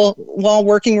visible while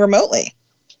working remotely.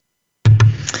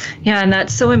 Yeah, and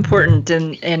that's so important.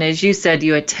 And as you said,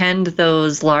 you attend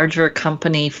those larger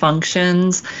company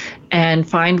functions and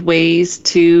find ways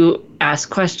to ask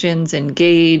questions,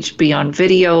 engage, be on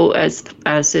video as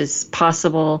is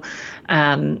possible.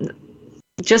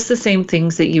 Just the same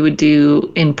things that you would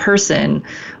do in person.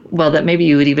 Well, that maybe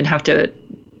you would even have to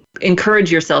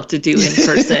encourage yourself to do in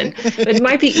person. It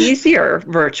might be easier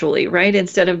virtually, right?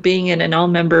 Instead of being in an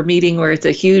all-member meeting where it's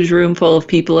a huge room full of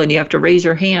people and you have to raise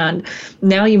your hand,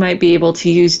 now you might be able to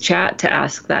use chat to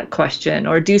ask that question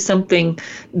or do something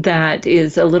that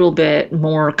is a little bit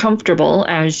more comfortable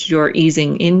as you're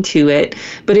easing into it.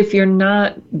 But if you're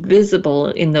not visible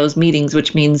in those meetings,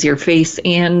 which means your face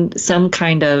and some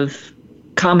kind of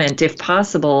comment, if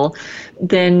possible,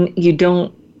 then you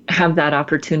don't have that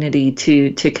opportunity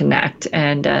to connect,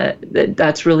 and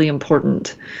that's really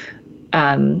important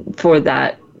for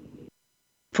that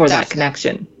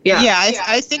connection.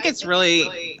 I think it's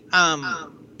really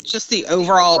just the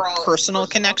overall personal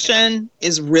connection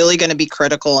is really going to be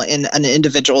critical in an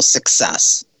individual's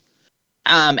success,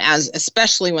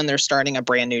 especially when they're starting a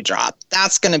brand new job.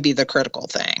 That's going to be the critical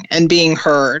thing, and being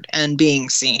heard and being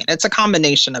seen. It's a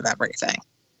combination of everything.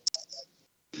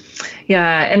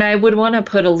 Yeah, and I would want to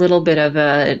put a little bit of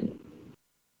a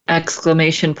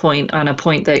exclamation point on a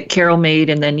point that Carol made,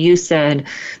 and then you said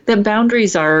that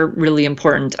boundaries are really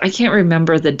important. I can't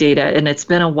remember the data, and it's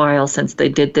been a while since they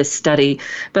did this study,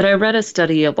 but I read a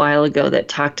study a while ago that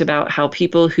talked about how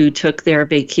people who took their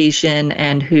vacation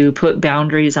and who put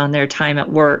boundaries on their time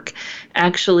at work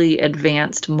actually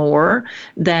advanced more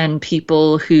than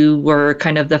people who were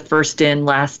kind of the first in,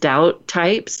 last out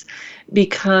types,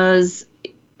 because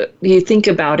you think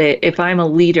about it, if I'm a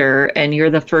leader and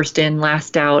you're the first in,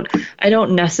 last out, I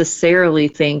don't necessarily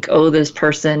think, oh, this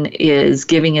person is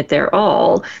giving it their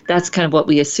all. That's kind of what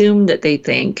we assume that they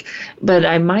think. But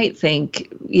I might think,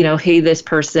 hey, this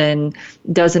person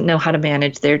doesn't know how to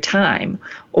manage their time,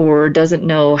 or doesn't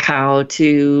know how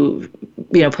to,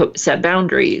 set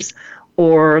boundaries,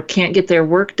 or can't get their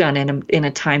work done in a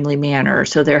timely manner,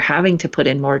 so they're having to put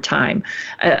in more time.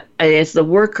 As the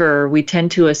worker, we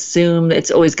tend to assume it's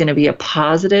always going to be a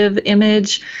positive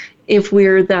image if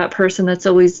we're that person that's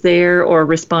always there or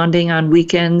responding on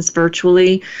weekends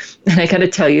virtually. And I got to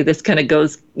tell you, this kind of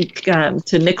goes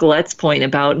to Nickquolette's point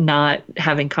about not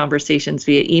having conversations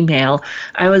via email.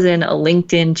 I was in a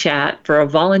LinkedIn chat for a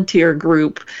volunteer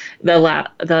group the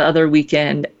other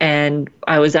weekend, and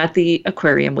I was at the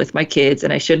aquarium with my kids,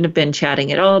 and I shouldn't have been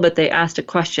chatting at all, but they asked a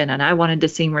question, and I wanted to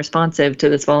seem responsive to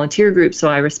this volunteer group, so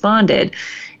I responded,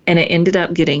 and it ended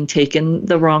up getting taken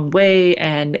the wrong way,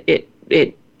 and it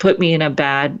put me in a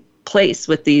bad place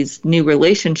with these new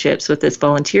relationships with this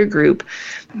volunteer group.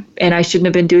 And I shouldn't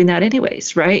have been doing that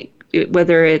anyways, right?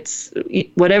 Whether it's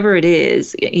whatever it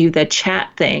is, the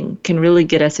chat thing can really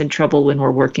get us in trouble when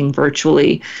we're working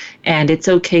virtually. And it's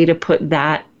okay to put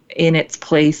that in its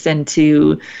place and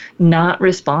to not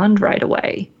respond right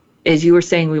away. As you were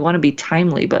saying, we want to be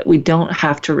timely, but we don't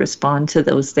have to respond to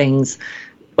those things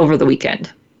over the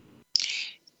weekend.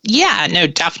 Yeah, no,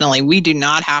 definitely. We do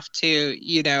not have to,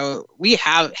 we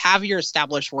have your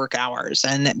established work hours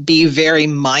and be very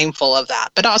mindful of that,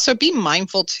 but also be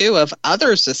mindful too of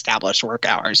others' established work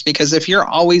hours, because if you're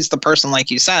always the person,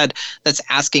 like you said, that's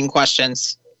asking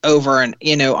questions over and,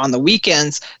 on the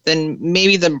weekends, then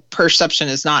maybe the perception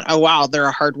is not, oh, wow, they're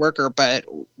a hard worker, but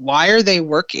why are they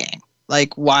working?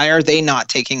 Like, why are they not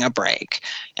taking a break?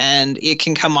 And it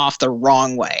can come off the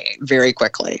wrong way very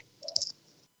quickly.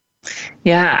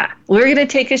 Yeah, we're going to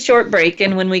take a short break,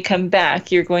 and when we come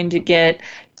back, you're going to get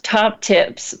top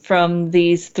tips from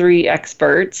these three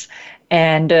experts,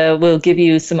 and we'll give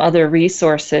you some other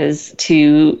resources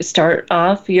to start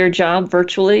off your job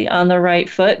virtually on the right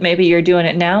foot. Maybe you're doing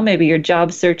it now, maybe you're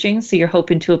job searching, so you're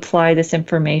hoping to apply this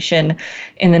information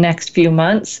in the next few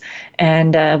months,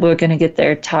 and we're going to get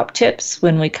their top tips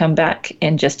when we come back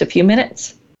in just a few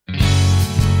minutes.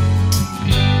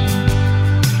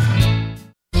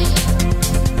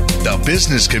 The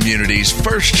business community's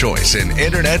first choice in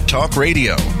Internet Talk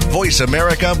Radio. Voice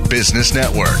America Business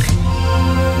Network.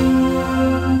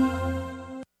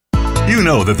 You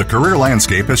know that the career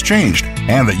landscape has changed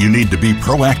and that you need to be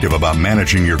proactive about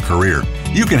managing your career.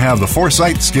 You can have the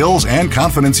foresight, skills, and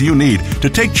confidence you need to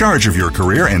take charge of your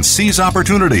career and seize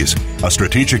opportunities. A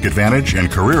strategic advantage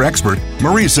and career expert,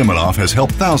 Marie Zimenoff has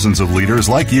helped thousands of leaders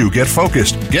like you get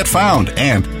focused, get found,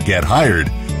 and get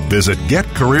hired. Visit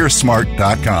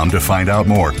getcareersmart.com to find out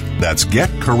more. That's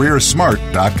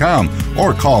getcareersmart.com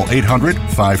or call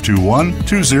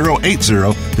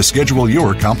 800-521-2080 to schedule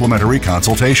your complimentary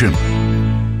consultation.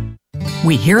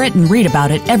 We hear it and read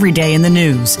about it every day in the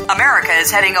news. America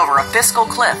is heading over a fiscal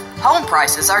cliff. Home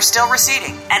prices are still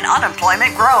receding and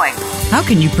unemployment growing. How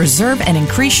can you preserve and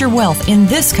increase your wealth in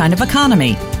this kind of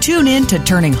economy? Tune in to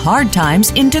Turning Hard Times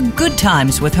into Good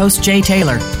Times with host Jay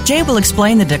Taylor. Jay will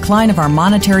explain the decline of our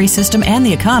monetary system and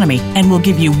the economy, and will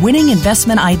give you winning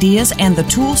investment ideas and the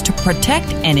tools to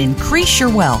protect and increase your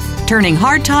wealth. Turning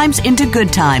Hard Times into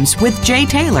Good Times with Jay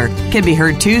Taylor can be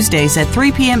heard Tuesdays at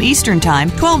 3 p.m. Eastern Time,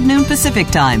 12 noon Pacific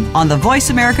Time on the Voice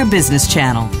America Business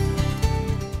Channel.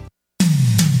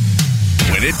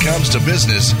 When it comes to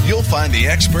business, you'll find the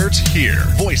experts here.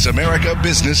 Voice America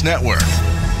Business Network.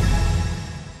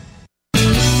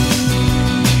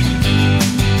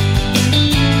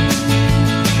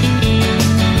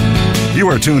 You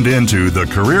are tuned in to The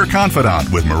Career Confidant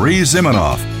with Marie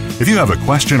Zimenoff. If you have a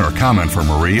question or comment for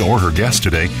Marie or her guest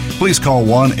today, please call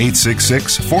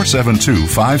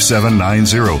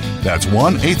 1-866-472-5790. That's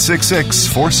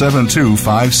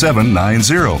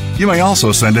 1-866-472-5790. You may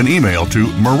also send an email to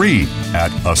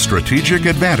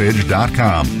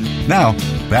marie@astrategicadvantage.com. Now,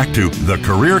 back to The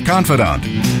Career Confidant.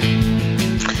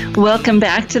 Welcome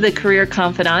back to the Career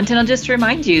Confidant, and I'll just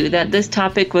remind you that this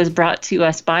topic was brought to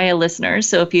us by a listener,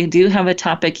 so if you do have a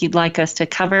topic you'd like us to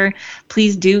cover,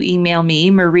 please do email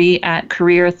me,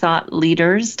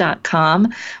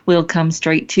 marie@careerthoughtleaders.com. Will come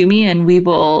straight to me, and we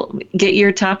will get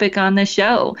your topic on the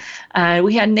show.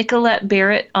 We had Nickquolette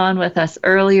Barrett on with us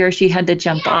earlier. She had to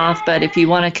jump off, but if you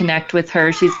want to connect with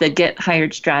her, she's the Get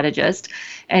Hired Strategist,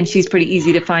 and she's pretty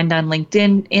easy to find on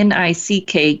LinkedIn,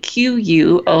 Nickquolette,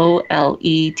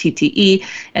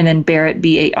 and then Barrett,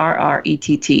 Barrett.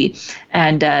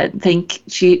 And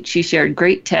she shared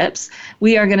great tips.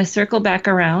 We are going to circle back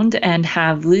around and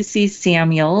have Lucy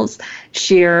Samuels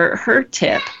share her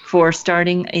tip for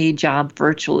starting a job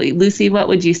virtually. Lucy, what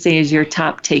would you say is your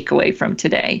top takeaway from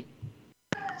today?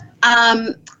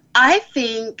 I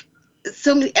think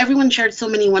everyone shared so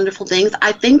many wonderful things.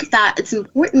 I think that it's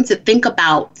important to think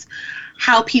about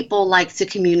how people like to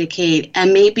communicate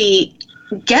and maybe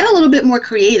get a little bit more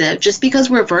creative. Just because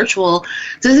we're virtual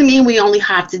doesn't mean we only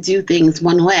have to do things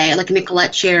one way. Like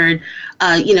Nickquolette shared,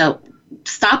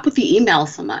 stop with the email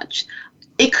so much.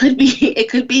 It could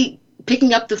be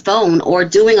picking up the phone or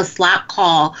doing a Slack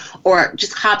call or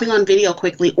just hopping on video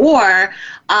quickly. Or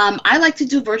I like to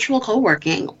do virtual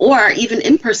co-working or even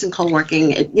in-person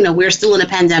co-working. We're still in a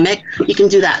pandemic. You can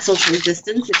do that socially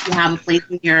distanced if you have a place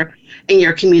in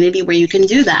your community where you can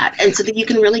do that. And so that you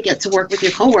can really get to work with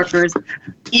your coworkers,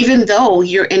 even though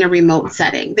you're in a remote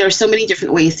setting. There are so many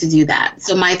different ways to do that.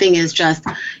 So my thing is just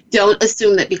don't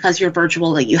assume that because you're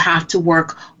virtual that you have to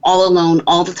work all alone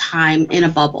all the time in a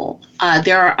bubble.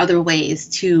 There are other ways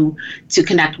to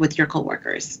connect with your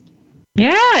coworkers.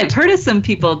 Yeah, I've heard of some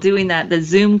people doing that, the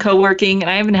Zoom co-working. And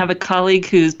I even have a colleague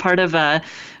who's part of a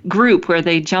group where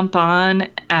they jump on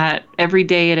every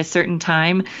day at a certain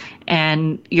time,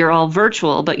 and you're all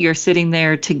virtual, but you're sitting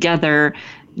there together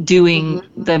doing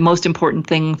the most important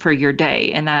thing for your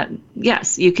day. And that,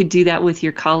 yes, you could do that with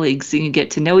your colleagues. So you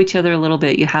get to know each other a little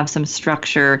bit, you have some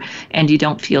structure, and you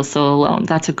don't feel so alone.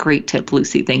 That's a great tip,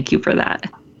 Lucy. Thank you for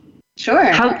that.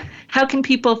 Sure. How can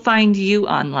people find you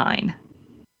online?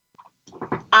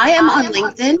 I am on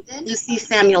LinkedIn, Lucy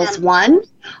Samuels 1.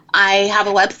 I have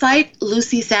a website,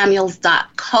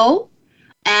 lucysamuels.co,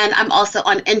 and I'm also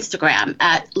on Instagram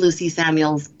at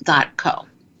lucysamuels.co.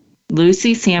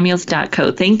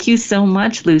 lucysamuels.co. Thank you so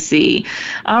much, Lucy.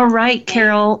 All right,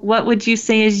 Carol, what would you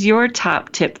say is your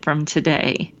top tip from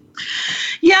today?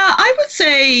 Yeah, I would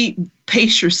say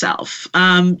pace yourself.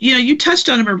 You touched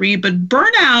on it, Marie, but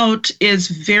burnout is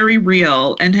very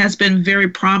real and has been very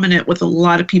prominent with a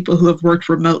lot of people who have worked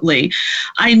remotely.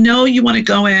 I know you want to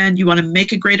go in, you want to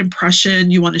make a great impression,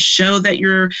 you want to show that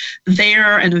you're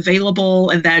there and available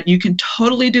and that you can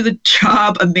totally do the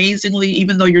job amazingly,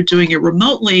 even though you're doing it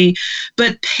remotely,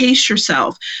 but pace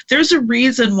yourself. There's a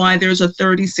reason why there's a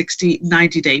 30, 60,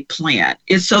 90-day plan.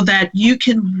 It's so that you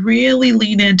can really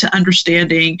lean into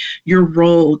understanding your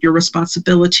role, your responsibility,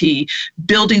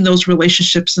 building those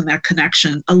relationships and that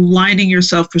connection, aligning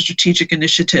yourself for strategic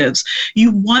initiatives.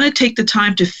 You want to take the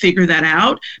time to figure that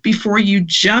out before you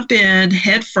jump in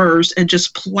head first and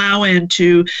just plow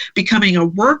into becoming a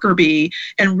worker bee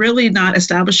and really not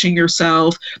establishing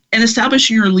yourself and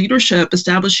establishing your leadership,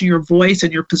 establishing your voice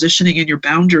and your positioning and your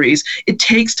boundaries. It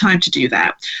takes time to do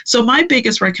that. So my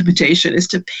biggest recommendation is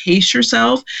to pace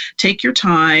yourself, take your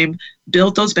time,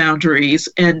 build those boundaries,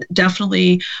 and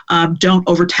definitely don't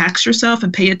overtax yourself,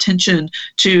 and pay attention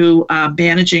to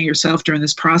managing yourself during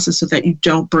this process so that you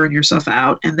don't burn yourself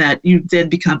out and that you then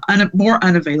become more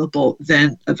unavailable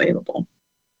than available.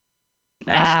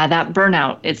 That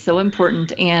burnout, it's so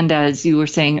important. And as you were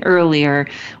saying earlier,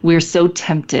 we're so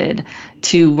tempted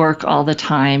to work all the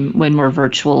time when we're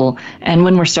virtual, and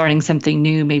when we're starting something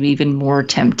new, maybe even more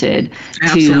tempted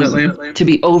to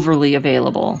be overly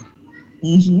available.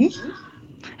 Mm-hmm.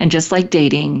 And just like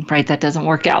dating, right, that doesn't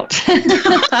work out.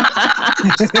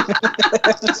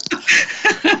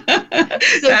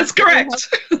 That's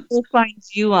correct. Who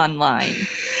finds you online?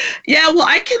 Yeah, well,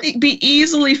 I can be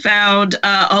easily found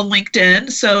on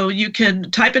LinkedIn, so you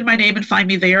can type in my name and find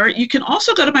me there. You can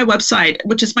also go to my website,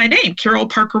 which is my name,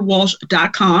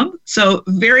 carolparkerwalsh.com. So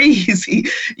very easy.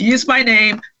 Use my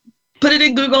name, put it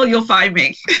in Google, you'll find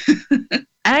me.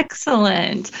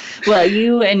 Excellent. Well,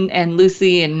 you and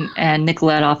Lucy and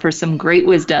Nickquolette offer some great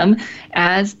wisdom,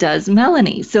 as does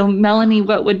Melanie. So, Melanie,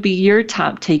 what would be your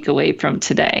top takeaway from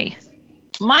today?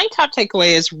 My top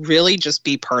takeaway is really just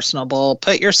be personable.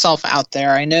 Put yourself out there.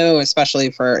 I know,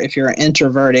 especially for if you're an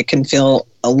introvert, it can feel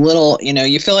a little,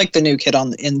 you feel like the new kid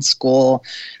in school.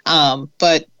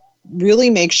 But really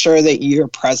make sure that your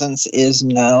presence is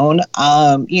known.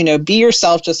 Be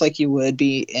yourself just like you would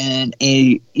be in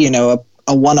a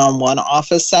one-on-one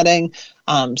office setting.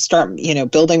 Start,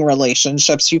 building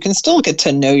relationships. You can still get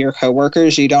to know your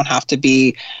coworkers. You don't have to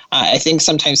be, I think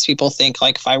sometimes people think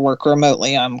like if I work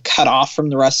remotely, I'm cut off from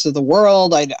the rest of the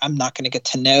world. I'm not going to get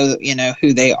to know,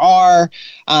 who they are,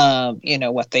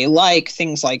 what they like,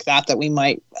 things like that we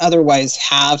might otherwise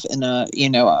have in a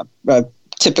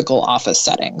typical office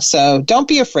setting. So don't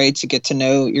be afraid to get to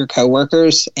know your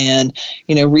coworkers and,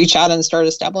 reach out and start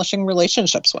establishing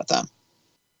relationships with them.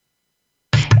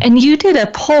 And you did a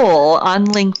poll on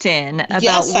LinkedIn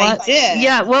about I did.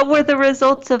 Yeah, what were the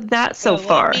results of that so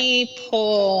far? Let me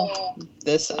pull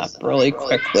this up really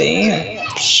quickly. I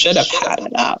should have had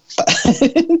it up.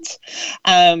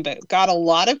 But got a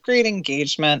lot of great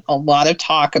engagement, a lot of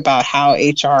talk about how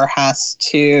HR has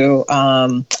to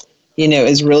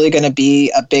is really going to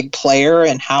be a big player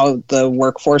in how the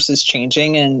workforce is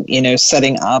changing and,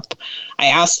 setting up. I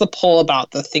asked the poll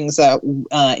about the things that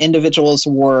individuals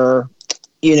were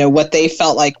what they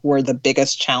felt like were the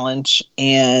biggest challenge,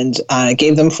 and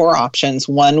gave them 4 options.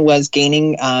 One was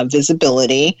gaining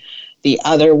visibility. The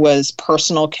other was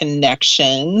personal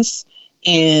connections.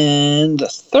 And the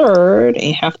third, and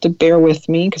you have to bear with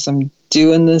me because I'm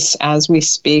doing this as we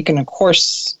speak. And of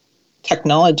course,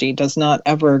 technology does not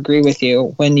ever agree with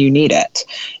you when you need it.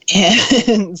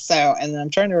 And and I'm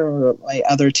trying to remember what my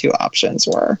other 2 options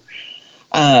were.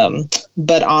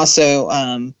 But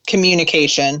also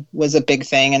communication was a big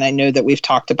thing. And I know that we've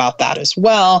talked about that as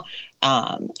well.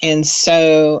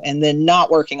 And then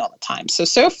not working all the time.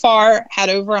 So far had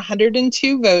over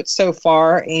 102 votes so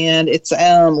far, and it's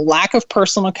lack of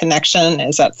personal connection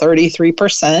is at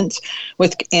 33%,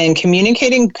 and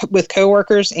communicating with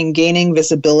coworkers and gaining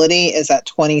visibility is at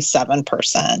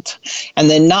 27%, and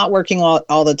then not working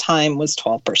all the time was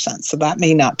 12%. So that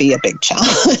may not be a big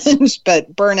challenge,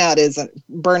 but burnout is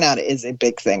a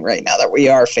big thing right now that we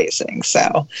are facing.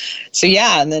 So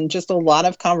yeah, and then just a lot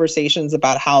of conversations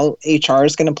about how HR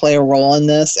is going to play a role in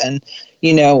this, and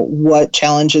what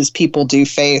challenges people do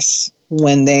face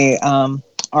when they've gone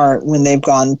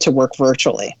to work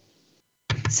virtually.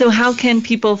 So how can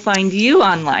people find you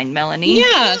online, Melanie?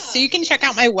 Yeah, so you can check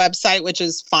out my website, which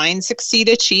is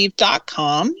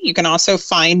findsucceedachieve.com. You can also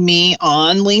find me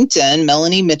on LinkedIn,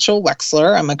 Melanie Mitchell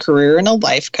Wexler. I'm a career and a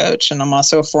life coach, and I'm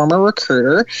also a former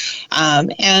recruiter. So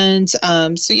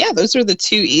those are the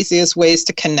 2 easiest ways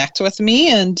to connect with me,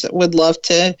 and would love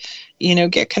to,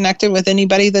 get connected with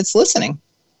anybody that's listening.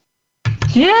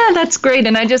 Yeah, that's great.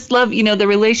 And I just love, the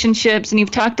relationships. And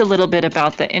you've talked a little bit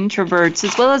about the introverts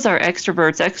as well as our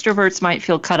extroverts. Extroverts might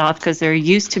feel cut off because they're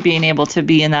used to being able to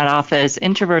be in that office.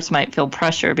 Introverts might feel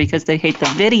pressure because they hate the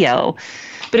video.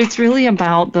 But it's really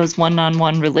about those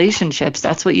one-on-one relationships.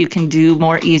 That's what you can do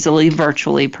more easily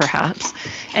virtually, perhaps,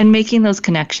 and making those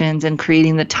connections and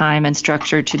creating the time and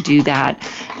structure to do that.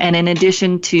 And in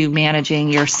addition to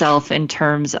managing yourself in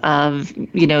terms of,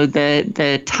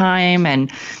 the time and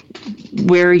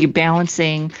where are you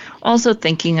balancing, also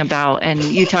thinking about, and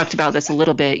you talked about this a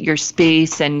little bit, your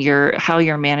space and how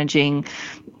you're managing.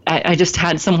 I just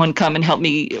had someone come and help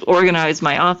me organize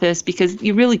my office, because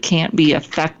you really can't be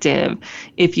effective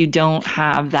if you don't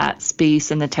have that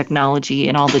space and the technology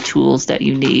and all the tools that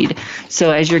you need.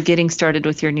 So as you're getting started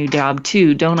with your new job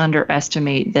too, don't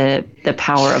underestimate the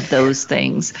power of those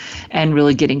things, and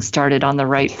really getting started on the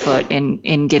right foot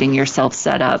in getting yourself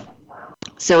set up.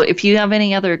 So if you have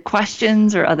any other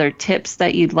questions or other tips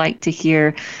that you'd like to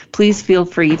hear, please feel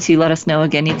free to let us know.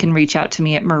 Again, you can reach out to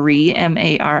me at Marie,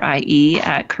 Marie,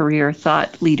 at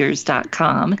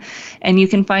careerthoughtleaders.com. And you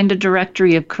can find a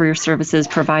directory of career services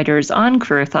providers on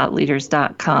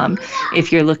careerthoughtleaders.com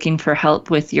if you're looking for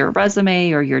help with your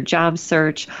resume or your job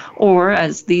search, or,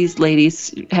 as these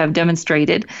ladies have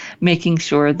demonstrated, making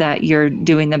sure that you're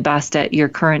doing the best at your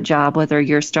current job, whether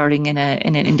you're starting in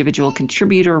an individual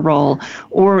contributor role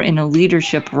or in a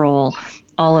leadership role.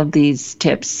 All of these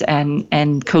tips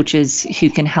and coaches who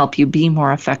can help you be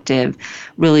more effective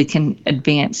really can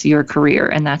advance your career.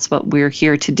 And that's what we're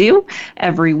here to do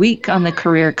every week on the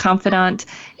Career Confidant,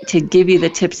 to give you the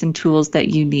tips and tools that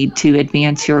you need to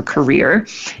advance your career.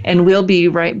 And we'll be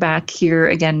right back here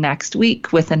again next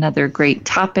week with another great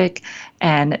topic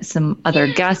and some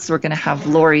other guests. We're going to have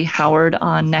Lori Howard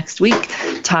on next week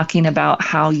talking about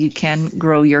how you can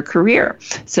grow your career.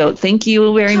 So thank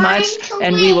you very much,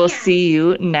 and we will see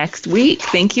you next week.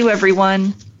 Thank you,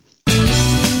 everyone.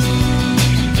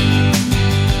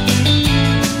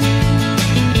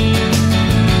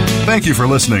 Thank you for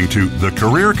listening to The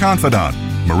Career Confidant.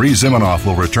 Marie Zimenoff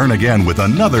will return again with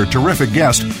another terrific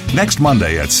guest next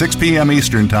Monday at 6 p.m.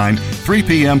 Eastern Time, 3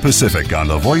 p.m. Pacific on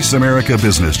the Voice America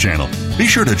Business Channel. Be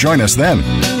sure to join us then.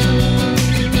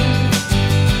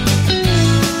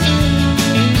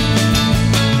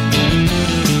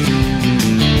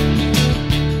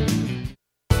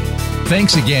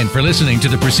 Thanks again for listening to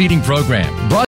the preceding program.